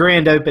the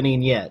grand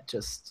opening yet.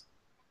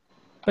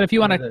 But if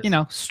you want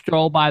to,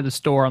 stroll by the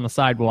store on the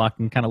sidewalk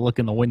and kind of look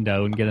in the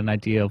window and get an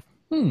idea of,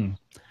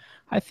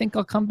 I think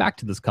I'll come back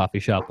to this coffee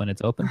shop when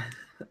it's open.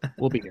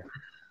 We'll be here.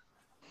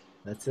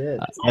 That's it.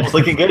 It's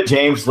looking good,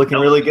 James. Looking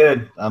really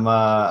good.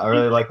 I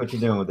really like what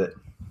you're doing with it.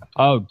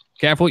 Oh,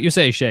 careful what you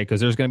say, Shay,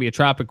 because there's going to be a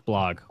Tropic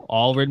blog,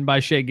 all written by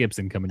Shay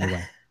Gibson, coming your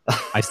way.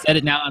 I said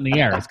it now on the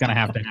air. It's going to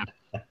happen.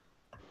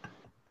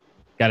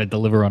 Got to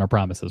deliver on our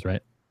promises,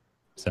 right?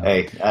 So,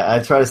 hey, I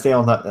try to stay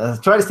on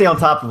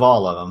top. Of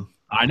all of them.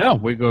 I know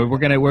we're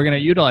gonna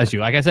utilize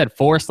you. Like I said,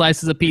 4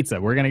 slices of pizza.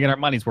 We're gonna get our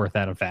money's worth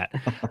out of that.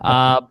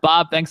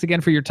 Bob, thanks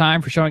again for your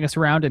time, for showing us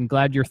around, and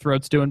glad your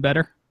throat's doing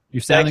better.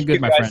 You're sounding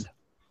good, my friend.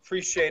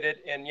 Appreciate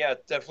it, and yeah,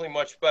 definitely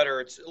much better.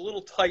 It's a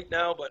little tight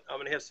now, but I'm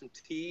gonna have some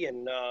tea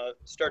and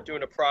start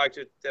doing a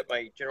project that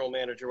my general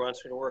manager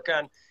wants me to work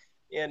on.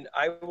 And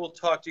I will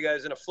talk to you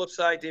guys on the flip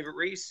side. David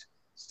Reese,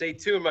 stay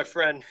tuned, my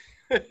friend.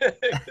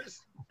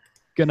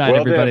 Good night,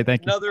 everybody.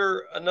 Thank you.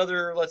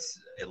 Another. We'll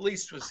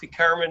see.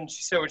 Carmen,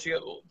 she said,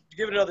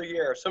 give it another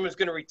year. Someone's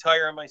going to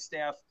retire on my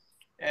staff,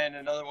 and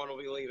another one will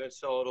be leaving.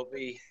 So it'll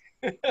be.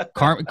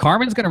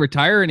 Carmen's going to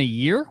retire in a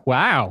year?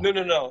 Wow.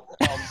 No.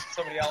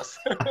 Somebody else.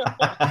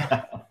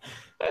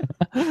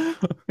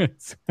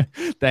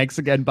 Thanks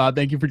again, Bob.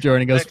 Thank you for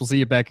joining us. We'll see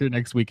you back here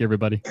next week,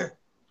 everybody.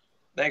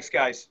 Thanks,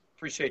 guys.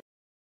 Appreciate it.